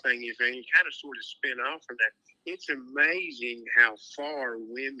 another thing is, and you kind of sort of spin off from that, it's amazing how far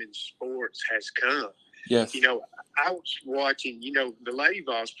women's sports has come. Yes. You know, I was watching, you know, the Lady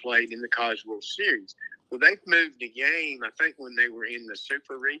Vols played in the College World Series. Well, they've moved the game, I think, when they were in the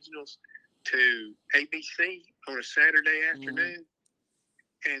Super Regionals to ABC on a Saturday afternoon.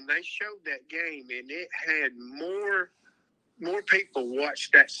 Mm-hmm. And they showed that game, and it had more people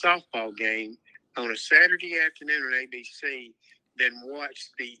watched that softball game on a Saturday afternoon on ABC than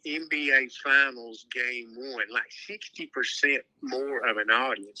watched the NBA Finals Game 1. Like 60% more of an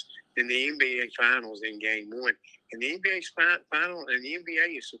audience than the NBA Finals in Game 1. And the NBA Final and the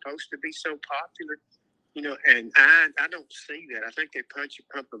NBA is supposed to be so popular, you know, and I don't see that. I think they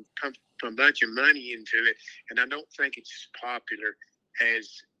pump a bunch of money into it, and I don't think it's as popular as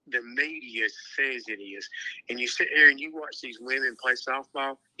the media says it is. And you sit here and you watch these women play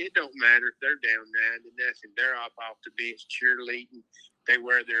softball, it don't matter if they're down 9-0. They're off the bench cheerleading. They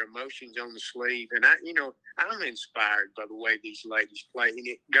wear their emotions on the sleeve. And I'm inspired by the way these ladies play. And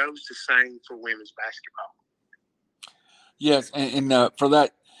it goes the same for women's basketball. Yes. And for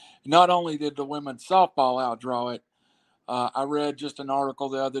that, not only did the women's softball outdraw it, I read just an article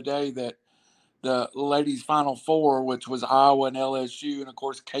the other day that the ladies' Final Four, which was Iowa and LSU, and of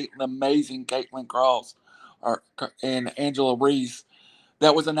course amazing Caitlin Cross and Angela Reese.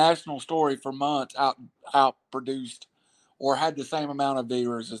 That was a national story for months. Out produced or had the same amount of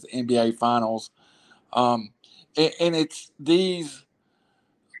viewers as the NBA Finals. And it's these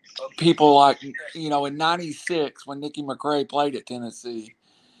people like, in '96 when Nikki McRae played at Tennessee,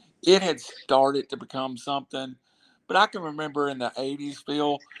 it had started to become something. But I can remember in the '80s,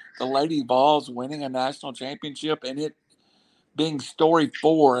 Phil, the Lady Vols winning a national championship and it being story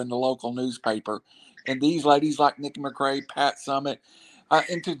 4 in the local newspaper. And these ladies like Nikki McRae, Pat Summitt,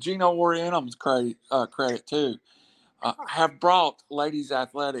 and to Gino Orientum's credit too, have brought ladies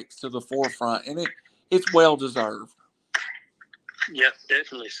athletics to the forefront, and it's well deserved. Yeah,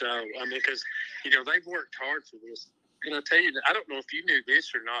 definitely so. I mean, because they've worked hard for this. And I'll tell you that I don't know if you knew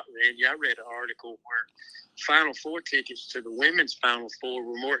this or not, Randy. I read an article where Final Four tickets to the women's Final Four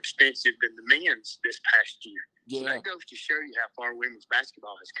were more expensive than the men's this past year. Yeah. So that goes to show you how far women's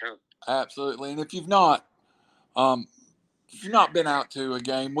basketball has come. Absolutely. And if you've not been out to a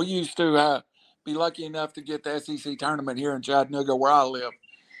game, we used to be lucky enough to get the SEC tournament here in Chattanooga where I live.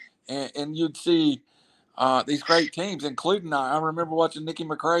 And you'd see these great teams, including I remember watching Nikki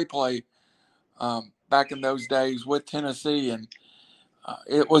McRae play back in those days with Tennessee. And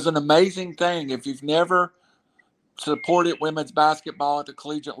it was an amazing thing. If you've never supported women's basketball at the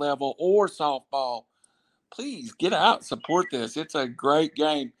collegiate level or softball, please get out, support this. It's a great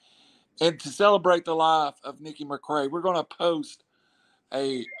game. And to celebrate the life of Nikki McRae, we're going to post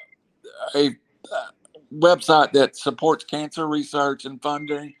a website that supports cancer research and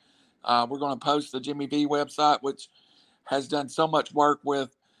funding. We're going to post the Jimmy V website, which has done so much work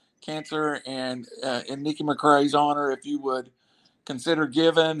with cancer and in Nikki McRae's honor. If you would consider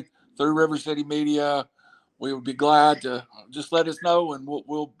giving through River City Media, we would be glad to just let us know, and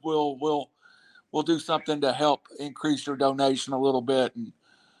we'll do something to help increase your donation a little bit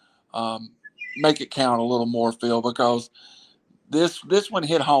and make it count a little more, Phil, because this one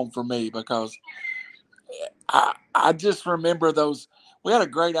hit home for me because I just remember those. We had a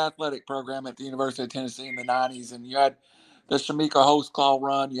great athletic program at the University of Tennessee in the '90s, and you had the Shamika Holtzclaw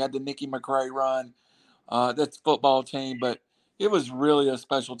run, you had the Nikki McRae run. That's football team, but it was really a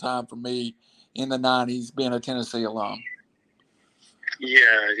special time for me in the '90s being a Tennessee alum.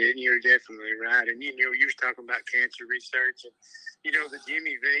 Yeah, and you're definitely right. And you were talking about cancer research, and the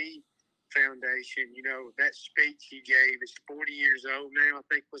Jimmy V Foundation. That speech he gave is 40 years old now. I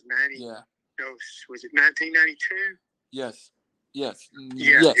think it was 90. Yeah. No, was it 1992? Yes. Yeah,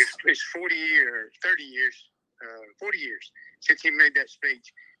 yes. It's 40 years, 30 years, 40 years since he made that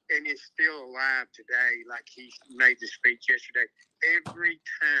speech, and it's still alive today. Like he made the speech yesterday. Every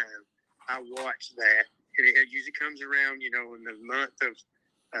time I watch that, and it usually comes around, in the month of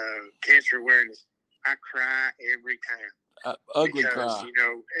cancer awareness, I cry every time. Ugly because, cry.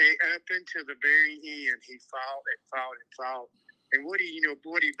 Up until the very end, he fought and fought and fought. And what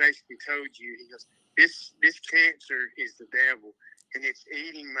he basically told you, he goes, this cancer is the devil, and it's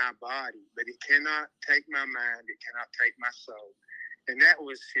eating my body, but it cannot take my mind, it cannot take my soul. And that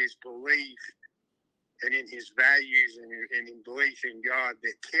was his belief, and in his values, and in belief in God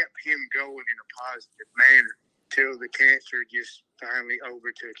that kept him going in a positive manner till the cancer just finally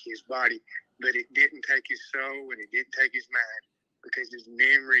overtook his body. But it didn't take his soul, and it didn't take his mind, because his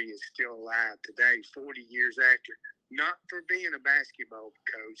memory is still alive today, 40 years after. Not for being a basketball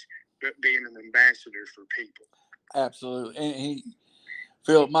coach, but being an ambassador for people. Absolutely. And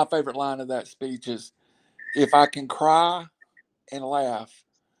Phil, my favorite line of that speech is, if I can cry and laugh,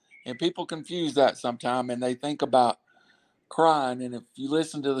 and people confuse that sometime, and they think about crying. And if you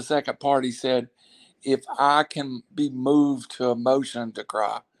listen to the second part, he said, if I can be moved to emotion to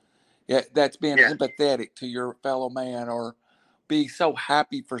cry, that's being empathetic to your fellow man or be so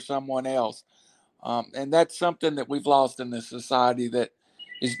happy for someone else. And that's something that we've lost in this society, that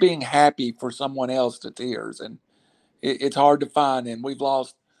is being happy for someone else to tears. And it's hard to find. And we've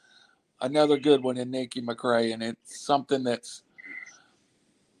lost another good one in Nikki McRae. And it's something that's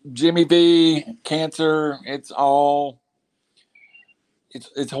Jimmy V, cancer. It's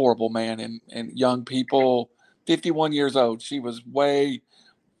horrible, man. And young people, 51 years old. She was a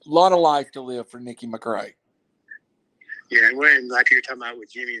lot of life to live for Nikki McRae. Yeah, and like you're talking about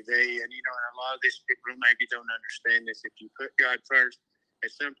with Jimmy V, and a lot of these people maybe don't understand this. If you put God first,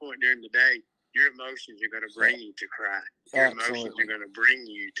 at some point during the day, your emotions are going to bring you to cry. Your emotions are going to bring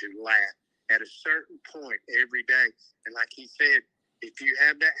you to laugh at a certain point every day. And like he said, if you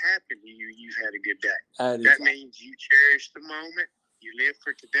have that happen to you, you've had a good day. That means you cherish the moment, you live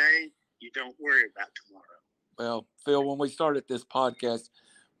for today, you don't worry about tomorrow. Well, Phil, when we started this podcast,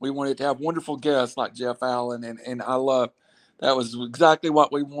 we wanted to have wonderful guests like Jeff Allen, and I love that was exactly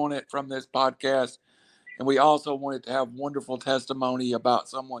what we wanted from this podcast. And we also wanted to have wonderful testimony about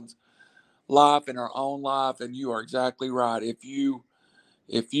someone's life and our own life. And you are exactly right. If you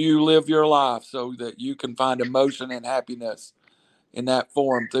live your life so that you can find emotion and happiness in that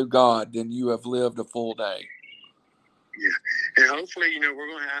form through God, then you have lived a full day. Yeah, and hopefully, we're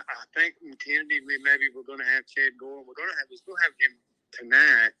going to have, I think tentatively maybe we're going to have Chad Gore. We're going to have him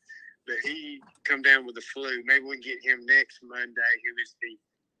tonight, but he come down with the flu. Maybe we can get him next Monday, who is the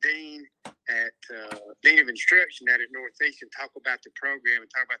dean of instruction at Northeast, and talk about the program and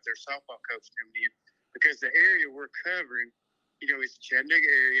talk about their softball coach coming in, because the area we're covering, it's the Chattanooga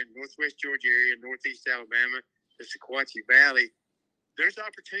area, Northwest Georgia area, Northeast Alabama, the Sequatchie Valley. There's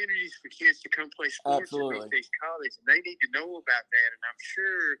opportunities for kids to come play sports at Northeast College, and they need to know about that. And I'm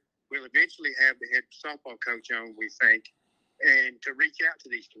sure we'll eventually have the head softball coach on, we think, and to reach out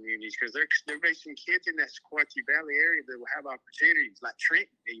to these communities, because there may be some kids in that Sequatchie Valley area that will have opportunities, like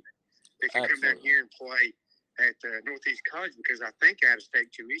Trenton even, that can come down here and play at Northeast College, because I think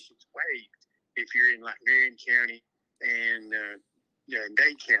out-of-state tuition's waived if you're in like Marion County and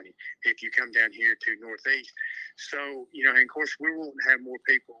Dade County, if you come down here to Northeast. So, and of course, we want to have more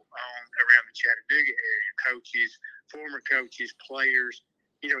people on around the Chattanooga area, coaches, former coaches, players,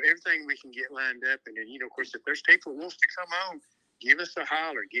 everything we can get lined up. And then, of course, if there's people who wants to come on, give us a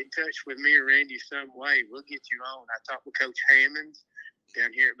holler. Get in touch with me or Randy some way. We'll get you on. I talked with Coach Hammonds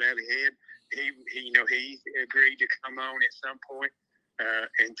down here at Valley Head. He agreed to come on at some point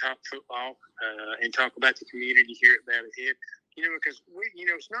and talk football and talk about the community here at Valley Head. Because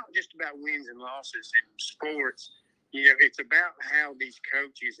it's not just about wins and losses in sports. It's about how these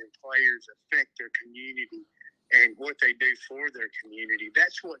coaches and players affect their community and what they do for their community.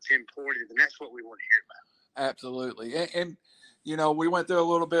 That's what's important, and that's what we want to hear about. Absolutely. And we went through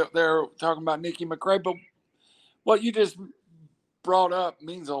a little bit there talking about Nikki McRae, but what you just brought up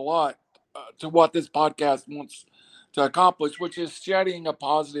means a lot to what this podcast wants to accomplish, which is shedding a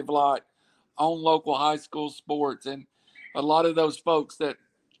positive light on local high school sports. And a lot of those folks that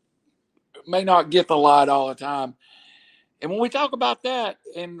may not get the light all the time. And when we talk about that,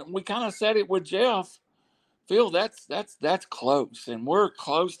 and we kind of said it with Jeff, Phil, that's close. And we're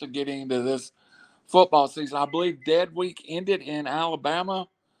close to getting into this football season. I believe Dead Week ended in Alabama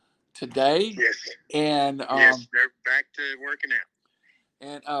today. Yes. And yes, they're back to working out.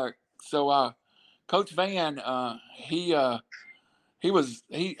 And so Coach Van, I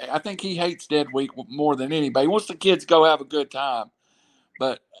think he hates Dead Week more than anybody. He wants the kids to go have a good time.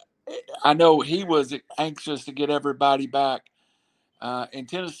 But I know he was anxious to get everybody back. In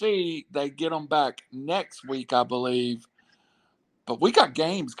Tennessee, they get them back next week, I believe. But we got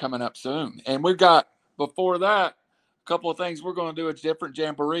games coming up soon. And we've got, before that, a couple of things we're going to do at different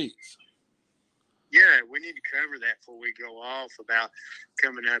jamborees. Yeah, we need to cover that before we go off about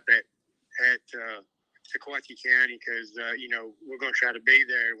coming up at Sequatchie County, because, we're going to try to be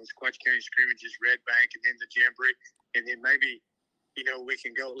there when Sequatchie County scrimmages, Red Bank, and then the jamboree. And then maybe, we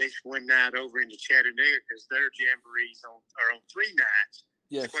can go at least one night over into Chattanooga, because their jamborees are on 3 nights.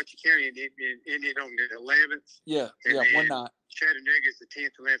 Yes. Sequatchie County ended on the 11th. Yeah, one night. Chattanooga is the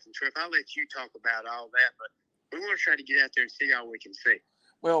 10th, 11th, and 12th. I'll let you talk about all that, but we want to try to get out there and see all we can see.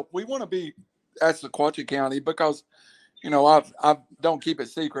 Well, we want to be at Sequatchie County because, I don't keep it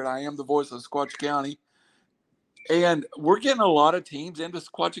secret. I am the voice of Sequatchie County. And we're getting a lot of teams into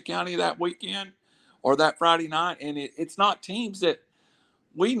Sequatchie County that weekend or that Friday night. And it's not teams that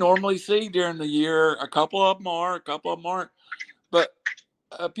we normally see during the year. A couple of them are, a couple of them aren't. But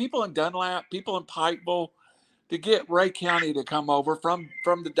people in Dunlap, people in Pikeville, to get Ray County to come over from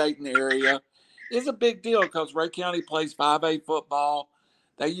the Dayton area is a big deal, because Ray County plays 5A football.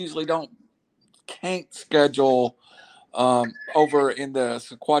 They usually can't schedule over in the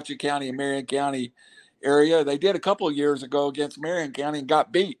Sequatchie County and Marion County area. They did a couple of years ago against Marion County and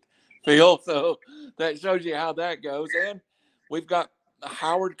got beat, Phil. So that shows you how that goes. And we've got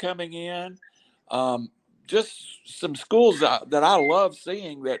Howard coming in. Just some schools that I love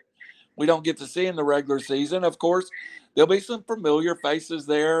seeing that we don't get to see in the regular season. Of course, there'll be some familiar faces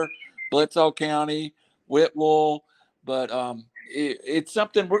there, Bledsoe County, Whitwell, but it's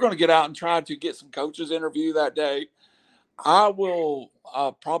something we're going to get out and try to get some coaches interview that day. I will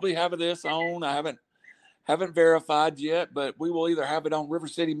probably have this on. I haven't verified yet, but we will either have it on River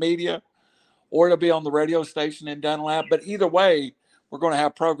City Media or it'll be on the radio station in Dunlap. But either way, we're going to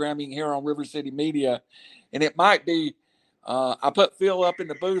have programming here on River City Media. And it might be, I put Phil up in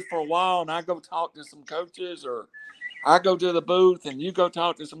the booth for a while and I go talk to some coaches, or I go to the booth and you go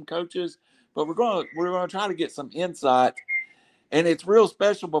talk to some coaches. But we're going to try to get some insight. And it's real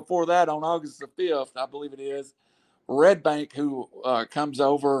special before that on August the 5th, I believe it is, Red Bank, who comes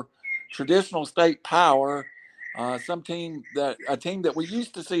over traditional state power, a team that we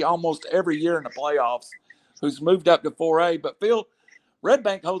used to see almost every year in the playoffs, who's moved up to 4A. But Phil, Red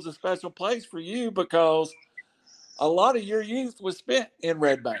Bank holds a special place for you because a lot of your youth was spent in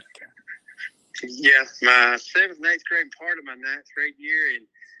Red Bank. Yeah, my 7th and 8th grade, part of my 9th grade year, and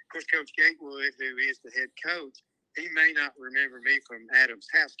of course, Coach Gatewood, who is the head coach, he may not remember me from Adams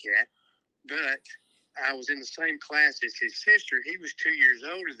House Cat, but I was in the same class as his sister. He was 2 years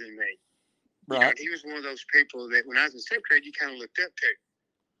older than me. Right. You know, he was one of those people that when I was in 7th grade, you kind of looked up to.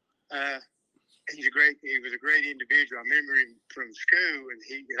 He was a great individual. I remember him from school, and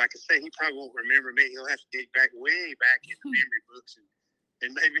he, like I say, he probably won't remember me. He'll have to dig way back in the memory books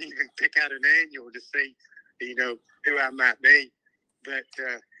and maybe even pick out an annual to see, you know, who I might be. But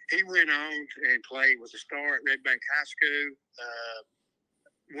he went on and was a star at Red Bank High School,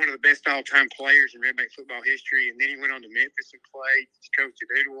 one of the best all-time players in Red Bank football history. And then he went on to Memphis and played. He's coached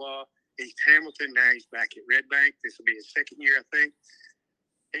at Ottawa, East Hamilton. Now he's back at Red Bank. This will be his 2nd year, I think.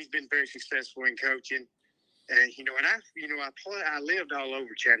 He's been very successful in coaching. And, you know, I lived all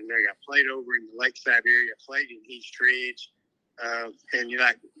over Chattanooga. I played over in the Lakeside area. I played in East Ridge. And, you know,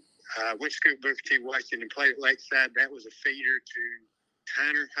 I went to school at Booker T. Washington and played at Lakeside. That was a feeder to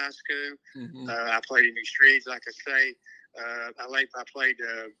Tyner High School. Mm-hmm. I played in East Ridge, like I say. I played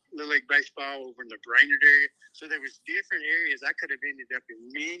Little League baseball over in the Brainerd area. So there was different areas. I could have ended up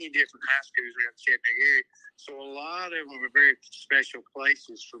in many different high schools around the Chattanooga area. So a lot of them were very special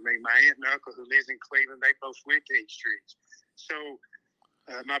places for me. My aunt and uncle who lives in Cleveland, they both went to East Ridge. So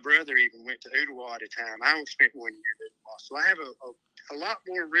my brother even went to Ottawa at a time. I only spent 1 year at Ottawa. So I have a lot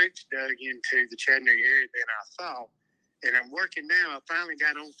more roots dug into the Chattanooga area than I thought. And I'm working now. I finally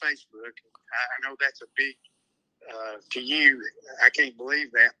got on Facebook. I know that's a big to you. I can't believe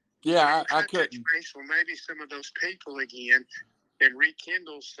that. Yeah, I couldn't. Touch base with maybe some of those people again and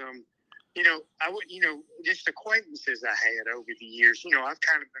rekindle some, you know, just acquaintances I had over the years. You know, I've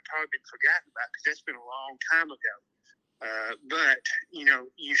kind of probably been forgotten about because that's been a long time ago. But, you know,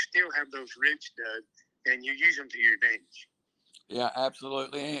 you still have those roots, Doug, and you use them to your advantage. Yeah,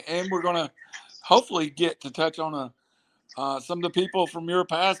 absolutely. And we're going to hopefully get to touch on some of the people from your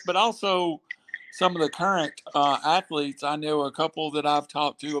past, but also some of the current athletes. I know a couple that I've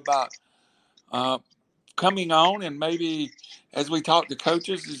talked to about coming on, and maybe as we talk to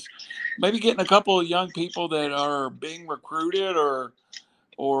coaches, is maybe getting a couple of young people that are being recruited or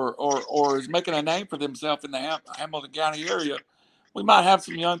is making a name for themselves in the Hamilton County area. We might have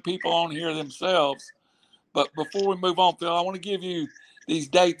some young people on here themselves. But before we move on, Phil, I want to give you these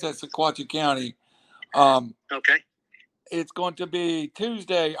dates at Sequatchie County. Okay. It's going to be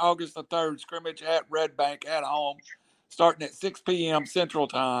Tuesday, August the 3rd, scrimmage at Red Bank at home, starting at 6 p.m. Central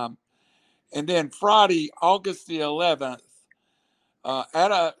Time. And then Friday, August the 11th,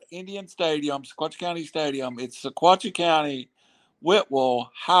 at a Indian Stadium, Sequatchie County Stadium. It's Sequatchie County,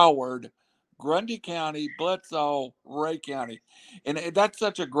 Whitwell, Howard, Grundy County, Bledsoe, Ray County. And that's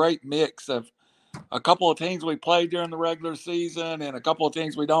such a great mix of a couple of teams we play during the regular season and a couple of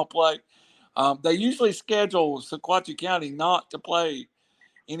teams we don't play. They usually schedule Sequatchie County not to play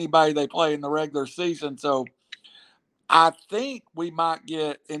anybody they play in the regular season. So I think we might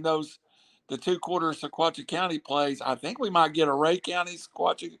get in the 2 quarters Sequatchie County plays. I think we might get a Ray County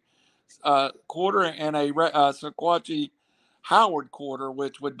Sequatchie quarter and a Sequatchie Howard quarter,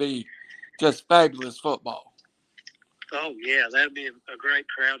 which would be just fabulous football. Oh, yeah, that'll be a great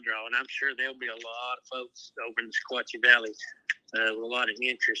crowd draw, and I'm sure there'll be a lot of folks over in the Sequatchie Valley with a lot of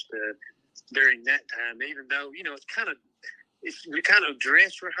interest during that time, even though, you know, it's kind of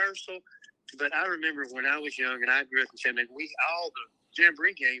dress rehearsal. But I remember when I was young and I grew up in Chattanooga, all the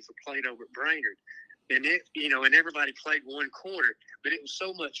Jamboree games were played over at Brainerd. And and everybody played one quarter, but it was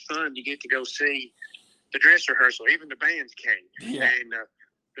so much fun to get to go see the dress rehearsal. Even the bands came. Yeah. And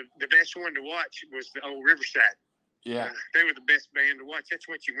the best one to watch was the old Riverside. Yeah. They were the best band to watch. That's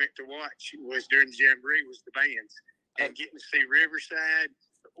what you went to watch was during the Jamboree was the bands. And getting to see Riverside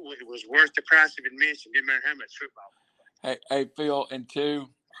was worth the price of admission. Didn't matter how much football. Hey, Phil, and two,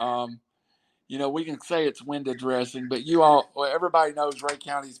 you know, we can say it's window dressing, but everybody knows Ray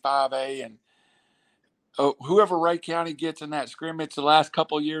County's 5A, and whoever Ray County gets in that scrimmage the last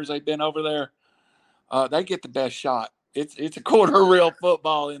couple of years they've been over there, they get the best shot. It's a quarter real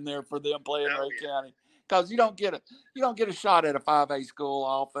football in there for them playing Ray County, because you don't get a shot at a 5A school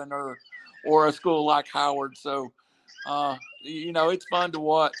often, or a school like Howard. So, you know, it's fun to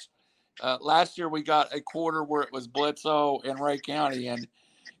watch. Last year we got a quarter where it was Bledsoe and Ray County, and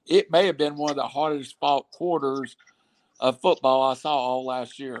it may have been one of the hardest fought quarters of football I saw all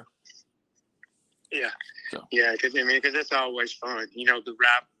last year. Yeah. So. Yeah, because it's always fun. You know, the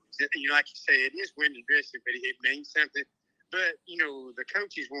rivalries like you say, it is window dressing, but it means something. But, the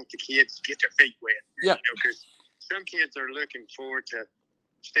coaches want the kids to get their feet wet. Yeah. Because some kids are looking forward to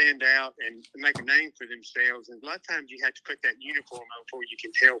stand out and make a name for themselves. And a lot of times you have to put that uniform on before you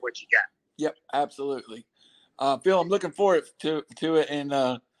can tell what you got. Yep, absolutely. Phil, I'm looking forward to it,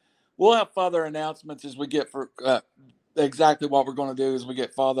 and we'll have further announcements as we get for exactly what we're going to do as we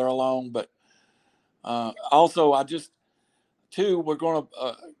get farther along. But also, we're going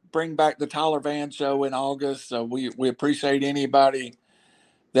to bring back the Tyler Van Show in August. So we appreciate anybody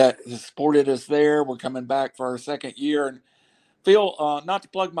that has supported us there. We're coming back for our second year. And Phil, not to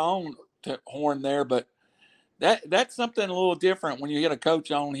plug my own horn there, but that's something a little different when you get a coach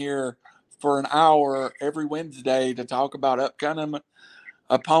on here for an hour every Wednesday to talk about upcoming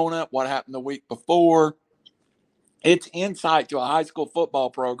opponent, what happened the week before. It's insight to a high school football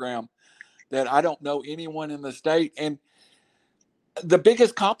program that I don't know anyone in the state. And the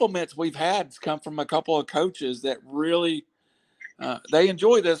biggest compliments we've had come from a couple of coaches that really they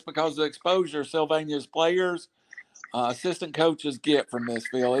enjoy this because of the exposure Sylvania's players, assistant coaches get from this,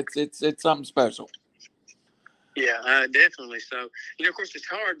 Phil. It's something special. Yeah, definitely. So, of course, it's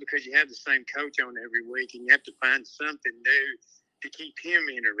hard because you have the same coach on every week, and you have to find something new to keep him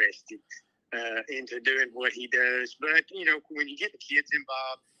interested into doing what he does. But, when you get the kids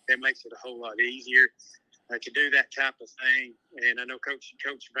involved, that makes it a whole lot easier to do that type of thing. And I know Coach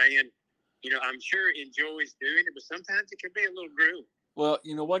Van, I'm sure enjoys doing it, but sometimes it can be a little grueling. Well,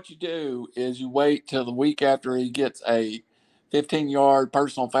 what you do is you wait till the week after he gets a 15-yard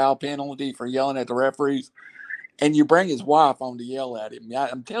personal foul penalty for yelling at the referees, and you bring his wife on to yell at him.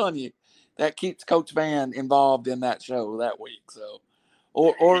 I'm telling you, that keeps Coach Van involved in that show that week. So,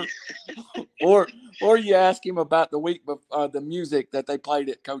 or you ask him about the week the music that they played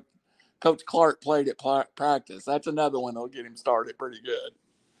at Coach Clark played at practice. That's another one that'll get him started pretty good.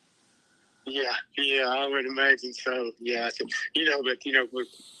 Yeah, I would imagine so. Yeah, but we're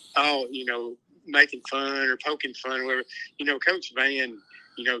all making fun or poking fun, whatever. Coach Van,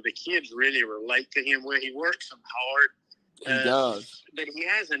 the kids really relate to him. Well, he works them hard. He does, but he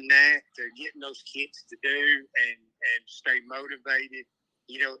has a knack to getting those kids to do and stay motivated.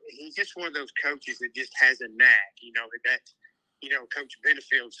 He's just one of those coaches that just has a knack. That Coach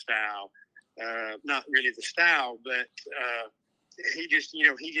Benefield style. Not really the style, but. He just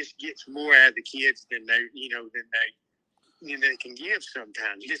gets more out of the kids than they can give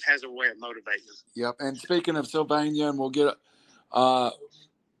sometimes. He just has a way of motivating them. Yep. And speaking of Sylvania, and we'll get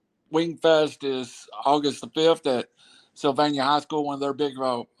Wingfest is August the 5th at Sylvania High School, one of their big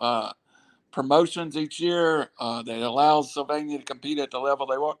promotions each year that allows Sylvania to compete at the level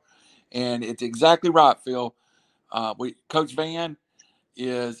they want. And it's exactly right, Phil. Coach Van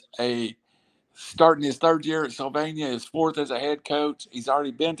is starting his third year at Sylvania, his fourth as a head coach. He's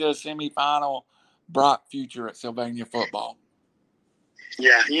already been to a semifinal, bright future at Sylvania football.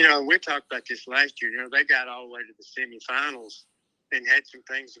 Yeah, we talked about this last year. They got all the way to the semifinals and had some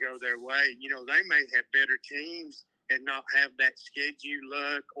things go their way. They may have better teams and not have that schedule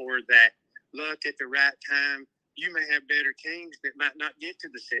luck or that luck at the right time. You may have better teams that might not get to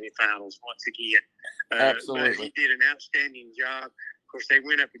the semifinals once again. Absolutely. But he did an outstanding job. Of course, they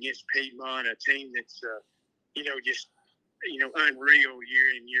went up against Piedmont, a team that's, just, unreal year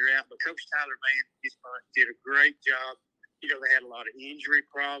in, year out. But Coach Tyler Van did a great job. They had a lot of injury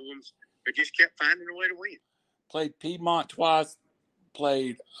problems, but just kept finding a way to win. Played Piedmont twice,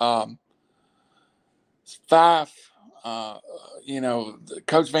 played Fife.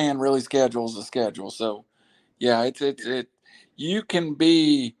 Coach Van really schedules the schedule. So, yeah, you can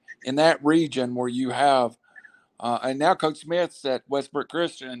be in that region where you have and now Coach Smith's at Westbrook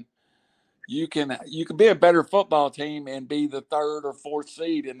Christian. You can be a better football team and be the third or fourth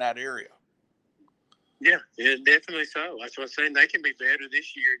seed in that area. Yeah, definitely so. That's what I'm saying. They can be better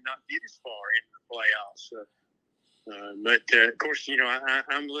this year and not get as far in the playoffs. But of course,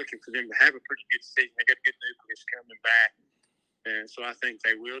 I'm looking for them to have a pretty good season. They got a good nucleus coming back, and so I think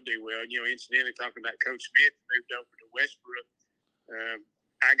they will do well. Incidentally, talking about Coach Smith, moved over to Westbrook.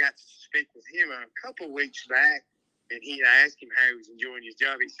 I got to speak with him a couple of weeks back. And I asked him how he was enjoying his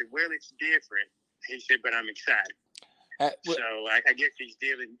job. He said, well, it's different. He said, but I'm excited. So I guess he's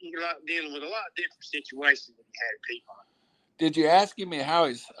dealing with a lot of different situations than he had at Piedmont. Did you ask him how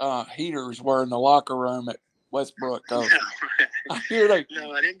his heaters were in the locker room at Westbrook? No, I hear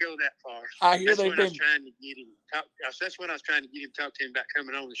no, I didn't go that far. I hear that's when I was trying to get him to talk to him about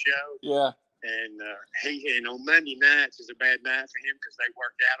coming on the show. Yeah. And on Monday nights is a bad night for him because they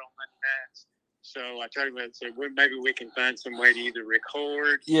worked out on Monday nights. So I told him, I said, well, maybe we can find some way to either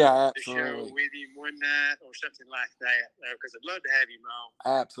record Yeah, the show absolutely. with him one night or something like that, because I'd love to have him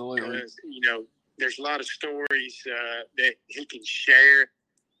on. Absolutely. Because, there's a lot of stories that he can share.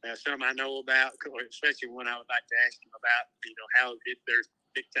 Some I know about, especially one I would like to ask him about, how their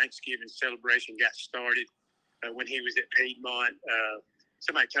big Thanksgiving celebration got started when he was at Piedmont.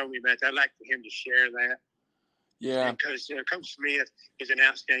 Somebody told me about that. I'd like for him to share that. Yeah. Because Coach Smith is an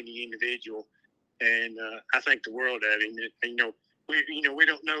outstanding individual, and I think the world of him. We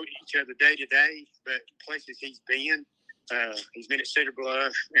don't know each other day to day, but places he's been at Cedar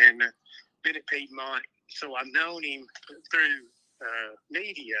Bluff and been at Piedmont, so I've known him through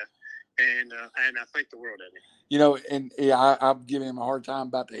media, and I think the world of him. I'm giving him a hard time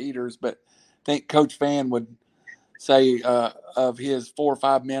about the Eaters, but I think Coach Fan would say of his 4 or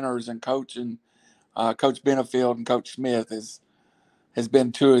 5 mentors and coaching, Coach Benefield and Coach Smith has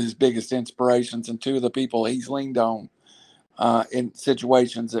been two of his biggest inspirations and two of the people he's leaned on in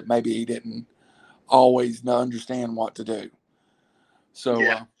situations that maybe he didn't always understand what to do. So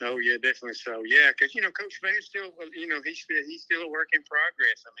yeah, definitely so. Yeah, because Coach Van's still, he's still a work in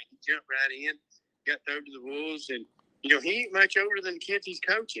progress. I mean, he jumped right in, got over to the Wolves, and he ain't much older than the kids he's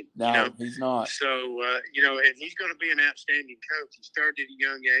coaching. No, he's not. So and he's going to be an outstanding coach. He started at a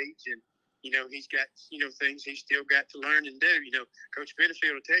young age, and he's got things he's still got to learn and do. Coach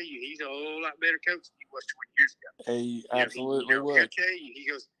Benefield will tell you he's a whole lot better coach than he was 20 years ago. He absolutely would. He'll tell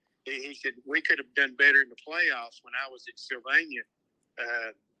you. He said we could have done better in the playoffs when I was at Sylvania.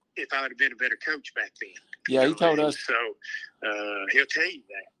 If I would have been a better coach back then. Yeah, he told us. So he'll tell you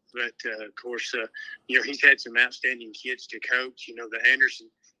that. But, of course, he's had some outstanding kids to coach. The Anderson,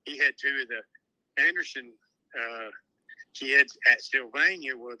 he had two of the Anderson kids at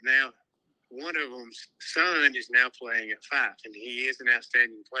Sylvania. Well, now one of them's son is now playing at Fife, and he is an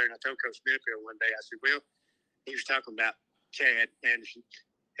outstanding player. And I told Coach Benefield one day, I said, well, he was talking about Chad Anderson.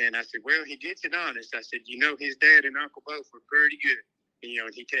 And I said, well, he gets it honest. I said, his dad and Uncle both were pretty good.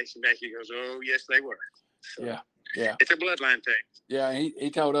 And he texted back. He goes, "Oh, yes, they were." So yeah. It's a bloodline thing. Yeah, he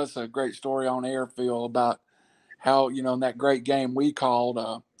told us a great story on air, Phil, about how in that great game we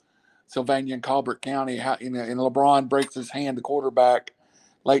called Sylvania and Colbert County, how and LeBron breaks his hand, the quarterback,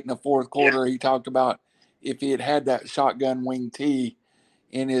 late in the fourth quarter. Yeah. He talked about if he had that shotgun wing tee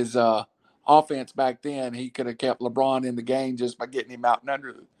in his offense back then, he could have kept LeBron in the game just by getting him out and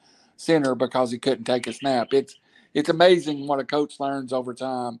under the center because he couldn't take a snap. It's amazing what a coach learns over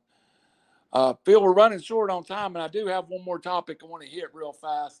time. Phil, we're running short on time, and I do have one more topic I want to hit real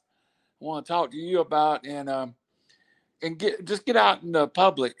fast. I want to talk to you about and get out in the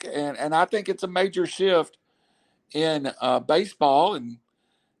public. And I think it's a major shift in baseball and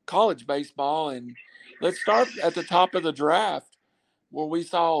college baseball. And let's start at the top of the draft, where we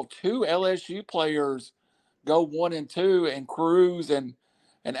saw 2 LSU players go 1-2 and cruise, and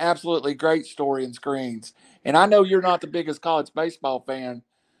an absolutely great story in Screens. And I know you're not the biggest college baseball fan,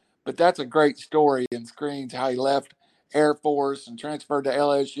 but that's a great story in Screens, how he left Air Force and transferred to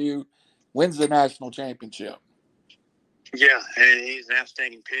LSU, wins the national championship. Yeah, and he's an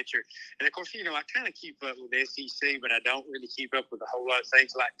outstanding pitcher. And, of course, I kind of keep up with SEC, but I don't really keep up with a whole lot of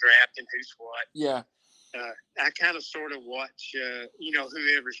things like drafting, who's what. Yeah. I kind of sort of watch,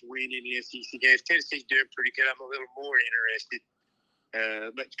 whoever's winning the SEC games. Tennessee's doing pretty good. I'm a little more interested.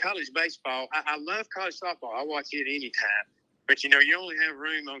 But college baseball, I love college softball. I watch it anytime. But, you only have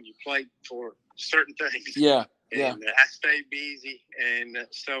room on your plate for certain things. Yeah. And I stay busy. And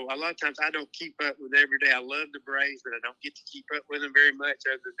so a lot of times I don't keep up with every day. I love the Braves, but I don't get to keep up with them very much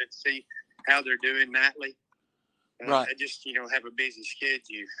other than see how they're doing nightly. Right. I just, have a busy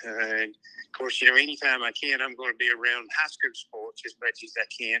schedule. And, of course, anytime I can, I'm going to be around high school sports as much as I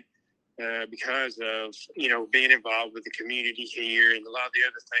can. Because of, being involved with the community here and a lot of the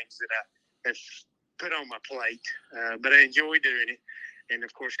other things that I have put on my plate. But I enjoy doing it. And,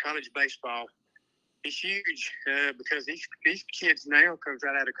 of course, college baseball is huge because these kids now comes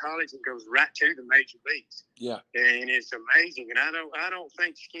right out of college and goes right to the major leagues. Yeah. And it's amazing. And I don't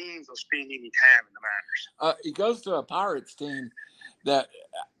think Skeens will spend any time in the minors. He goes to a Pirates team that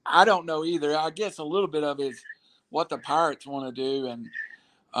I don't know either. I guess a little bit of it is what the Pirates want to do, and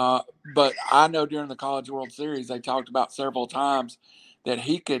but I know during the College World Series, they talked about several times that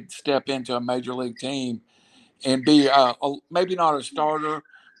he could step into a major league team and be maybe not a starter,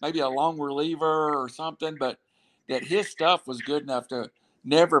 maybe a long reliever or something, but that his stuff was good enough to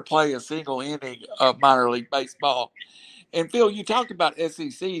never play a single inning of minor league baseball. And Phil, you talked about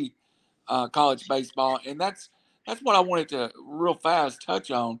SEC college baseball, and that's what I wanted to real fast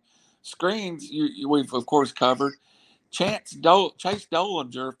touch on. Screens, we've of course covered. Chase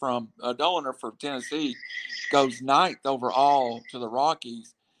Dollinger from Tennessee goes 9th overall to the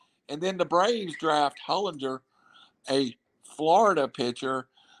Rockies. And then the Braves draft Hollinger, a Florida pitcher.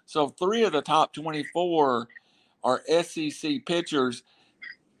 So 3 of the top 24 are SEC pitchers.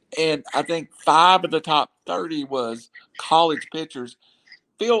 And I think 5 of the top 30 was college pitchers.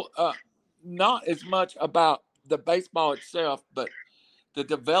 Phil, not as much about the baseball itself, but the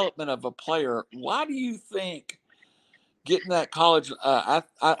development of a player. Why do you think getting that college?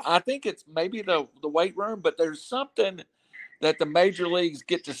 I think it's maybe the weight room, but there's something that the major leagues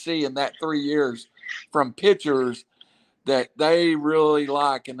get to see in that 3 years from pitchers that they really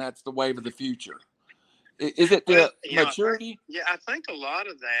like, and that's the wave of the future. Is it the maturity? I think a lot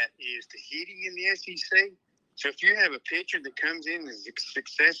of that is the hitting in the SEC. So if you have a pitcher that comes in and is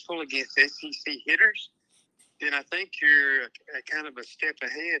successful against SEC hitters, then I think you're kind of a step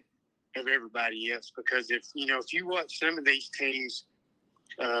ahead of everybody else. Because if you watch some of these teams,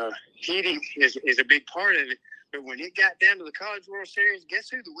 hitting is a big part of it. But when it got down to the College World Series, guess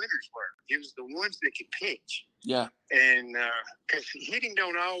who the winners were? It was the ones that could pitch. Yeah. And because hitting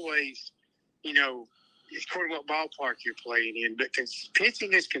don't always, it's according to what ballpark you're playing in. But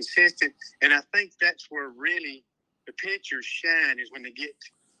pitching is consistent, and I think that's where really the pitchers shine is when they get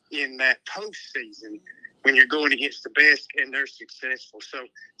in that postseason when you're going against the best and they're successful. So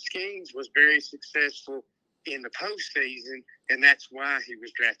Skeens was very successful in the postseason, and that's why he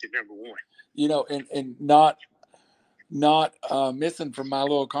was drafted number 1. And not missing from my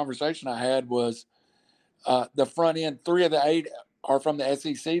little conversation I had was the front end. 3 of the 8 are from the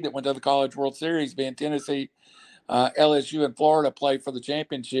SEC that went to the College World Series, being Tennessee, LSU, and Florida play for the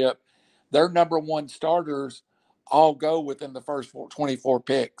championship. Their number 1 starters all go within the first 24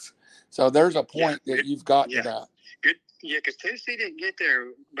 picks. So there's a point that you've got to that. Good. Yeah, because Tennessee didn't get there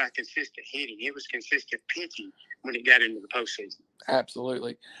by consistent hitting. It was consistent pitching when it got into the postseason.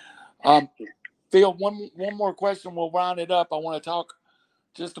 Absolutely. Phil, one more question. We'll round it up. I want to talk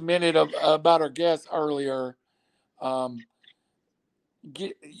just a minute about our guest earlier.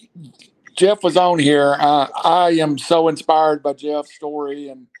 Jeff was on here. I am so inspired by Jeff's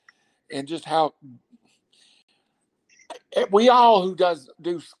story and just how we all who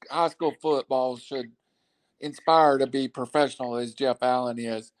do high school football should inspire to be professional as Jeff Allen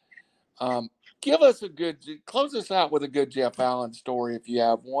is. Close us out with a good Jeff Allen story if you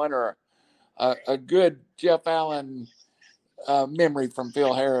have one, or a good Jeff Allen memory from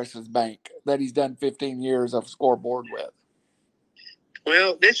Phil Harris's bank that he's done 15 years of scoreboard with.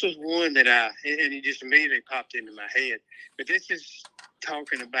 Well, this was one that and it just immediately popped into my head. But this is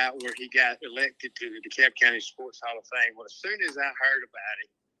talking about where he got elected to the DeKalb County Sports Hall of Fame. Well, as soon as I heard about it,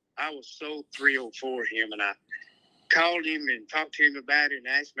 I was so thrilled for him. And I called him and talked to him about it and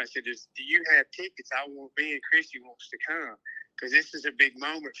asked him, I said, do you have tickets? I want me and Christy wants to come because this is a big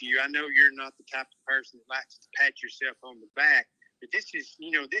moment for you. I know you're not the type of person that likes to pat yourself on the back, but this is,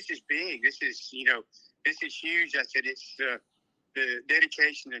 this is big. This is huge. I said, it's the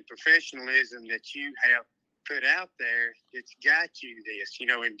dedication and professionalism that you have put out there. It's got you this,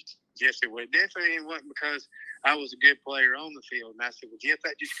 and Jeff said, well, definitely wasn't because I was a good player on the field. And I said, well, Jeff,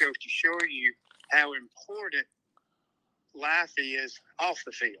 that just goes to show you how important life is off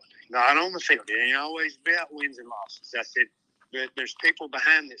the field, not on the field. It ain't always about wins and losses. I said, but there's people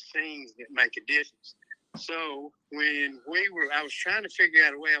behind the scenes that make a difference. So when I was trying to figure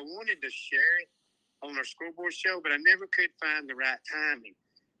out a way, I wanted to share it on our scoreboard show, but I never could find the right timing.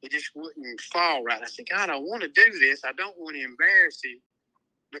 It just wouldn't fall right. I said, God, I want to do this. I don't want to embarrass him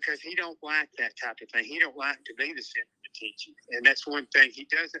because he don't like that type of thing. He don't like to be the center of attention. And that's one thing. He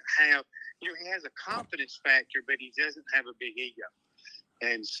doesn't have, he has a confidence factor, but he doesn't have a big ego.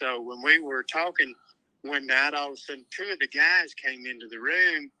 And so when we were talking one night, all of a sudden 2 of the guys came into the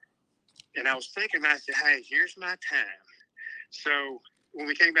room, and I was thinking, I said, hey, here's my time. So when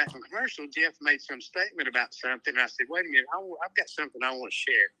we came back from commercial, Jeff made some statement about something. And I said, wait a minute, I've got something I want to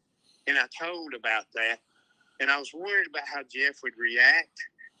share. And I told about that. And I was worried about how Jeff would react.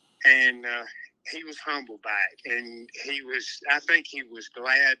 And he was humbled by it. And I think he was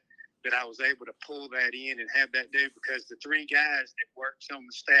glad that I was able to pull that in and have that do, because the 3 guys that works on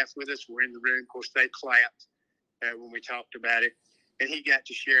the staff with us were in the room. Of course, they clapped when we talked about it. And he got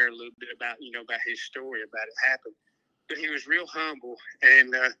to share a little bit about, about his story, about it happened. But he was real humble,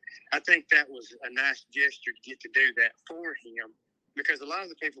 and I think that was a nice gesture to get to do that for him, because a lot of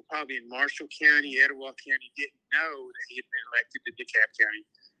the people probably in Marshall County, Etowah County didn't know that he had been elected to DeKalb County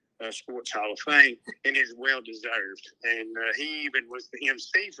Sports Hall of Fame, and is well-deserved. And he even was the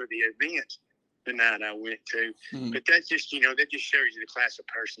MC for the event the night I went to. Mm-hmm. But that just shows you the class of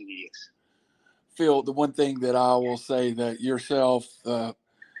person he is. Phil, the one thing that I will say that yourself,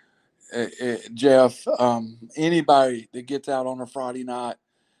 Jeff, anybody that gets out on a Friday night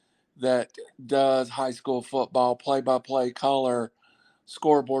that does high school football, play-by-play, color,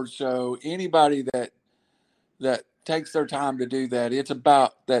 scoreboard show, anybody that takes their time to do that, it's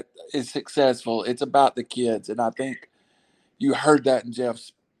about that is successful. It's about the kids, and I think you heard that in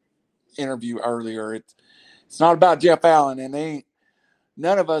Jeff's interview earlier. It's not about Jeff Allen, and ain't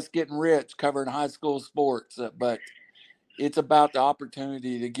none of us getting rich covering high school sports, but it's about the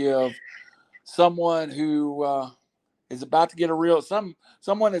opportunity to give someone who is about to get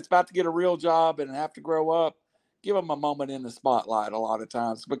someone that's about to get a real job and have to grow up, give them a moment in the spotlight a lot of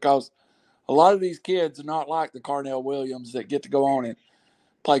times, because a lot of these kids are not like the Carnell Williams that get to go on and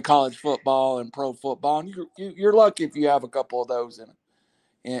play college football and pro football. And you're lucky if you have a couple of those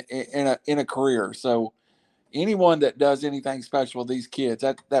in a career. So anyone that does anything special with these kids,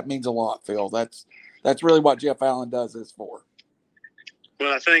 that means a lot, Phil. That's really what Jeff Allen does this for.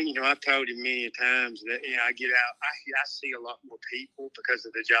 Well, I think, I've told him many times that, I get out, I see a lot more people because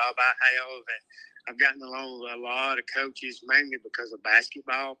of the job I have, and I've gotten along with a lot of coaches, mainly because of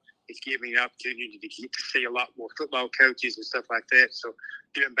basketball. It's given me the opportunity to get to see a lot more football coaches and stuff like that. So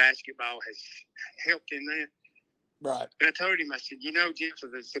doing basketball has helped in that. Right. And I told him, I said, Jeff,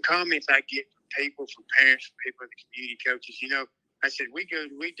 the comments I get from people, from parents, from people in the community, coaches, I said, we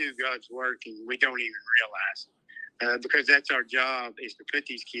do God's work and we don't even realize it. Because that's our job, is to put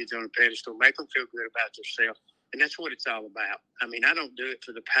these kids on a pedestal, make them feel good about themselves. And that's what it's all about. I mean, I don't do it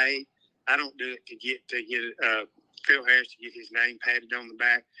for the pay. I don't do it to get Phil Harris to get his name patted on the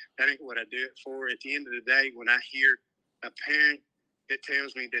back. That ain't what I do it for. At the end of the day, when I hear a parent that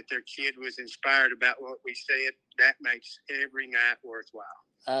tells me that their kid was inspired about what we said, that makes every night worthwhile.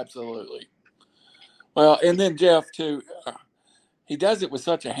 Absolutely. Well, and then Jeff, too, he does it with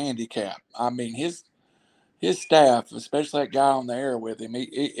such a handicap. I mean, his staff, especially that guy on the air with him,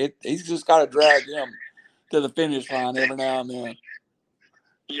 he's just got to drag him to the finish line every now and then.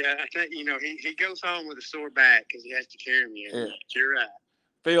 Yeah, I think, he goes home with a sore back because he has to carry me. Yeah. You're right.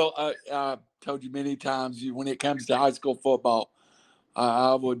 Phil, I told you many times, when it comes to high school football,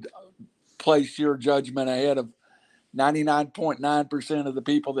 I would place your judgment ahead of 99.9% of the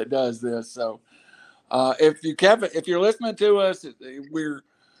people that does this. So if you're listening to us, we're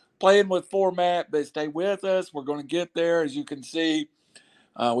playing with format, but stay with us. We're going to get there. As you can see,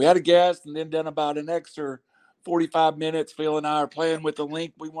 we had a guest and then done about an extra 45 minutes. Phil and I are playing with the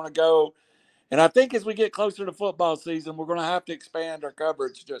link we want to go. And I think as we get closer to football season, we're going to have to expand our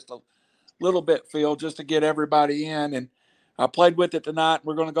coverage just a little bit, Phil, just to get everybody in. And I played with it tonight.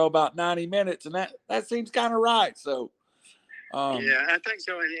 We're going to go about 90 minutes, and that seems kind of right. So, yeah, I think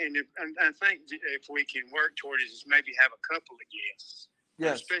so. And I think if we can work toward it, is maybe have a couple of guests.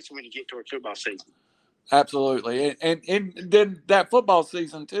 Yes. Especially when you get toward football season. Absolutely. And then that football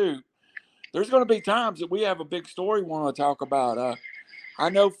season, too, there's going to be times that we have a big story we want to talk about. I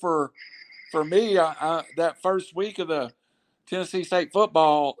know for me, that first week of the Tennessee State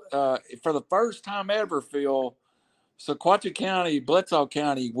football, for the first time ever, Phil, Sequatchie County, Bledsoe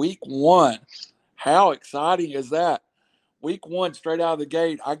County, week 1. How exciting is that? Week 1, straight out of the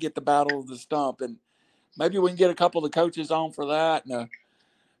gate, I get the Battle of the Stump. And maybe we can get a couple of the coaches on for that. And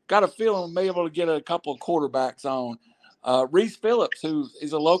got a feeling we'll be able to get a couple of quarterbacks on. Reese Phillips, who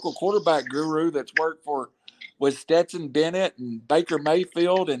is a local quarterback guru that's worked with Stetson Bennett and Baker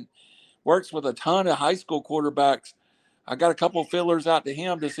Mayfield and works with a ton of high school quarterbacks. I got a couple of fillers out to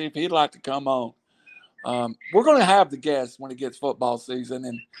him to see if he'd like to come on. We're going to have the guests when it gets football season,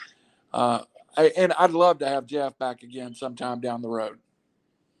 and I'd love to have Jeff back again sometime down the road.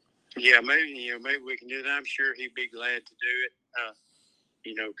 Yeah, maybe we can do that. I'm sure he'd be glad to do it.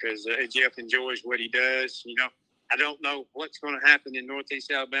 Because Jeff enjoys what he does. I don't know what's going to happen in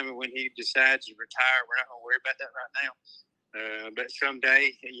Northeast Alabama when he decides to retire. We're not going to worry about that right now. But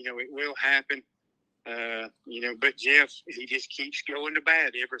someday, it will happen. But Jeff, he just keeps going to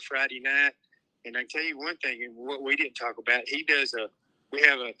bat every Friday night. And I can tell you one thing, and what we didn't talk about, we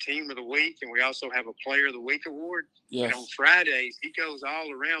have a team of the week, and we also have a player of the week award. Yes. And on Fridays, he goes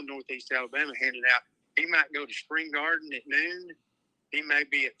all around Northeast Alabama handing out. He might go to Spring Garden at noon. He may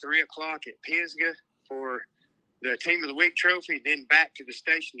be at 3 o'clock at Pisgah for the Team of the Week trophy, then back to the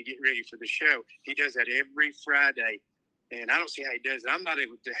station to get ready for the show. He does that every Friday, and I don't see how he does it. I'm not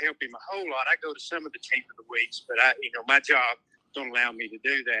able to help him a whole lot. I go to some of the Team of the Weeks, but my job don't allow me to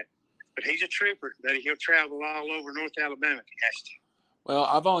do that. But he's a trooper. That he'll travel all over North Alabama if he has to. Well,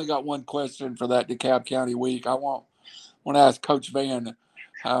 I've only got one question for that DeKalb County week. I want to ask Coach Van,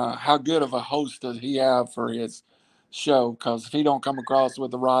 how good of a host does he have for his show? Because if he don't come across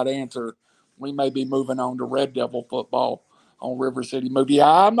with the right answer, we may be moving on to Red Devil football on River City Movie.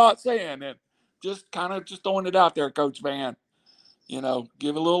 I'm not saying it, just kind of just throwing it out there, Coach Van. Give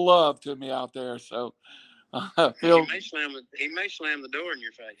a little love to me out there. So, Phil, he may slam the door in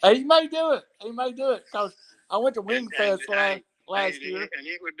your face. He may do it. Because I went to Wing Fest last year, and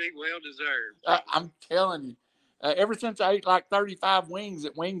it would be well deserved. I'm telling you. Ever since I ate like 35 wings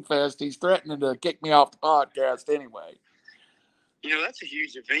at Wing Fest, he's threatening to kick me off the podcast anyway. That's a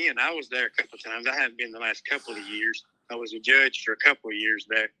huge event. I was there a couple of times. I haven't been the last couple of years. I was a judge for a couple of years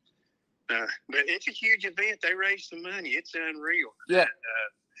there. But it's a huge event. They raise some money. It's unreal. Yeah.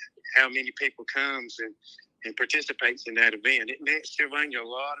 How many people comes and participates in that event. It nets Sylvania a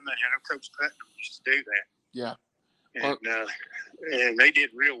lot of money. I know Coach Putnam used to do that. Yeah. And they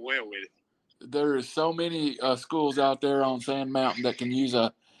did real well with it. There are so many schools out there on Sand Mountain that can use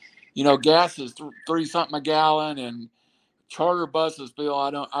gas is $3 something a gallon, and charter buses, Phil.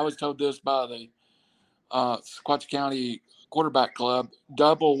 I was told this by the Sequatchie County Quarterback Club,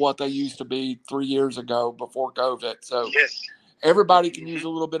 double what they used to be 3 years ago before COVID. So yes, everybody can use a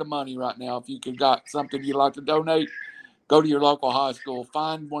little bit of money right now. If you could got something you'd like to donate, go to your local high school,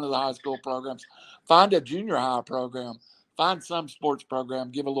 find one of the high school programs, find a junior high program, find some sports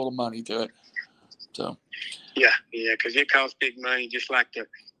program, give a little money to it. So, yeah, because it costs big money. Just like the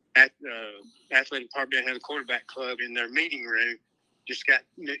athletic department has a quarterback club in their meeting room. Just got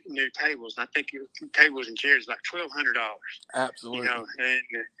new tables. I think tables and chairs like $1,200. Absolutely. And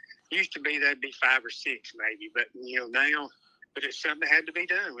used to be that'd be 5 or 6 maybe, but now, but it's something that had to be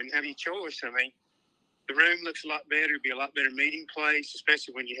done. We didn't have any choice. I mean, the room looks a lot better. It'd be a lot better meeting place,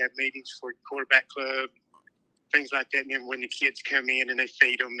 especially when you have meetings for quarterback club, things like that. And then when the kids come in and they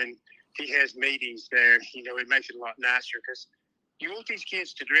feed them, and he has meetings there, it makes it a lot nicer because you want these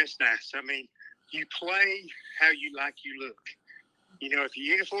kids to dress nice. I mean, you play how you look. If your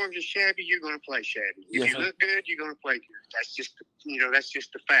uniforms are shabby, you're going to play shabby. If you look good, you're going to play good. That's just, that's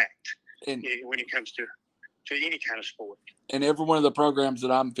just the fact when it comes to any kind of sport. And every one of the programs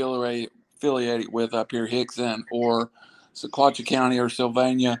that I'm affiliated with up here, Hickson or Sequatchie County or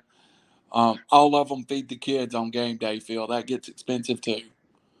Sylvania, all of them feed the kids on game day, Phil. That gets expensive too.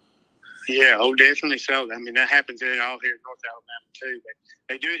 Yeah, definitely so. I mean, that happens all here in North Alabama too.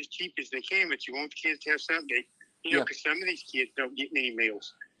 They do it as cheap as they can, but you want the kids to have something to eat. Because some of these kids don't get any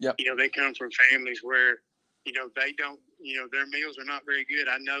meals. Yep. They come from families where, they don't, their meals are not very good.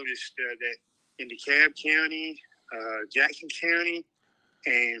 I noticed that in DeKalb County, Jackson County,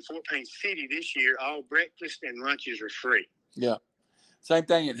 and Fort Payne City this year, all breakfast and lunches are free. Yeah. Same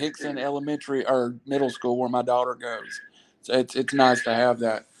thing at Hickson Elementary or middle school where my daughter goes. So it's nice to have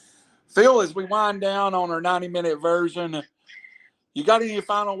that. Phil, as we wind down on our 90-minute version, you got any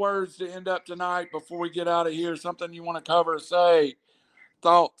final words to end up tonight before we get out of here? Something you want to cover, say,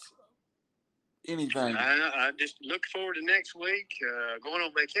 thoughts, anything? I just look forward to next week. Going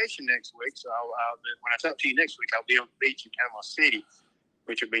on vacation next week, so when I talk to you next week, I'll be on the beach in Panama City,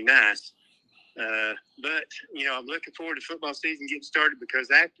 which would be nice. But I'm looking forward to football season getting started because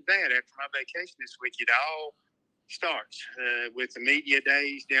after my vacation this week, it all starts with the media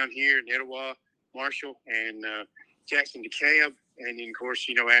days down here in Etowah, Marshall, and Jackson DeKalb. And then, of course,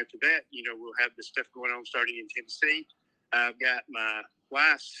 after that, we'll have the stuff going on starting in Tennessee. I've got my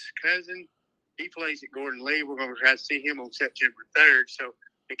wife's cousin. He plays at Gordon Lee. We're going to try to see him on September 3rd. So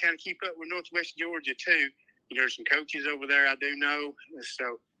they kind of keep up with Northwest Georgia, too. There's some coaches over there I do know.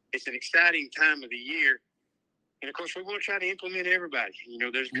 So it's an exciting time of the year. And, of course, we want to try to implement everybody.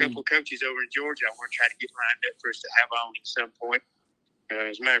 There's a couple of coaches over in Georgia I want to try to get lined up for us to have on at some point.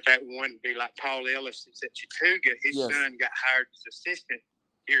 As a matter of fact, one would be like Paul Ellis that's at Chattooga. His son got hired as assistant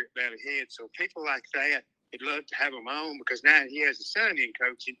here at Valley Head. So people like that, they'd love to have him on because now he has a son in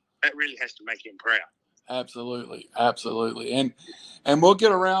coaching. That really has to make him proud. Absolutely. And we'll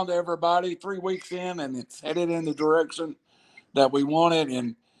get around to everybody 3 weeks in, and it's headed in the direction that we wanted.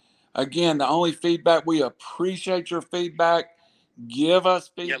 And, again, the only feedback, we appreciate your feedback. Give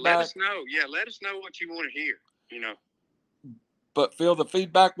us feedback. Yeah, let us know. Let us know what you want to hear, But Phil, the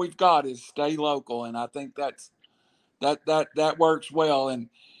feedback we've got is stay local, and I think that works well. And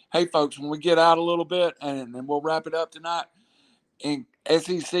hey, folks, when we get out a little bit, and we'll wrap it up tonight in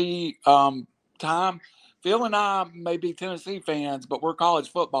SEC time. Phil and I may be Tennessee fans, but we're college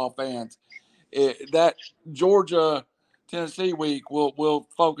football fans. That Georgia Tennessee week, we'll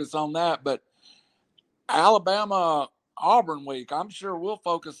focus on that. But Alabama Auburn week, I'm sure we'll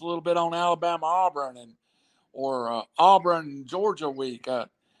focus a little bit on Alabama Auburn or Auburn, Georgia week.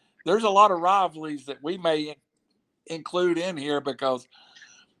 There's a lot of rivalries that we may include in here because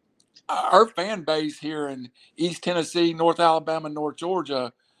our fan base here in East Tennessee, North Alabama, North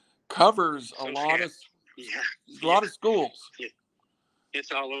Georgia covers a So, lot of yeah, a lot of schools.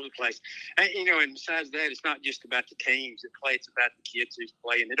 it's all over the place. And, and besides that, it's not just about the teams that play; it's about the kids who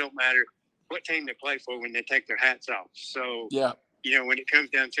play, and it don't matter what team they play for when they take their hats off. So, Yeah. When it comes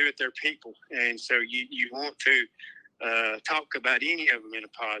down to it, they're people, and so you want to talk about any of them in a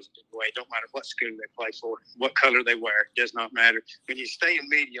positive way. It don't matter what school they play for, what color they wear. It does not matter. When you stay in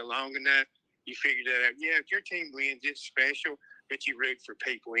media long enough, you figure that out. Yeah, if your team wins, it's special, but you root for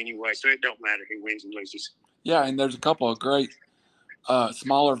people anyway, so it don't matter who wins and loses. Yeah, and there's a couple of great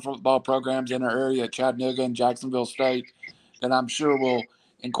smaller football programs in our area, Chattanooga and Jacksonville State, that I'm sure will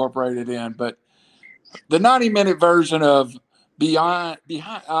incorporate it in. But the 90-minute version of behind,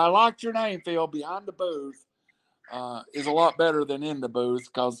 I liked your name, Phil, Behind the Booth, is a lot better than In the Booth,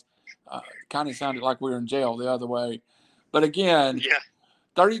 because kind of sounded like we were in jail the other way. But again,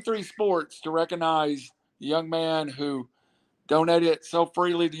 33 Sports to recognize the young man who donated so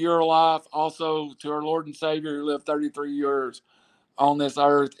freely to your life, also to our Lord and Savior who lived 33 years on this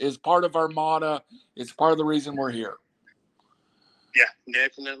earth, is part of our motto. It's part of the reason we're here. Yeah,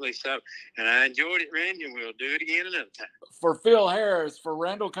 definitely so. And I enjoyed it, Randy, and we'll do it again another time. For Phil Harris, for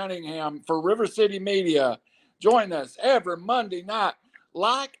Randall Cunningham, for River City Media, join us every Monday night.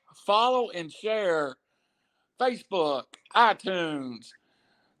 Like, follow, and share Facebook, iTunes,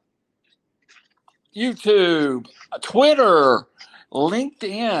 YouTube, Twitter,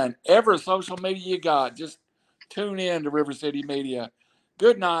 LinkedIn, every social media you got. Just tune in to River City Media.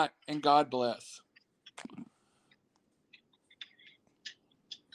 Good night and God bless.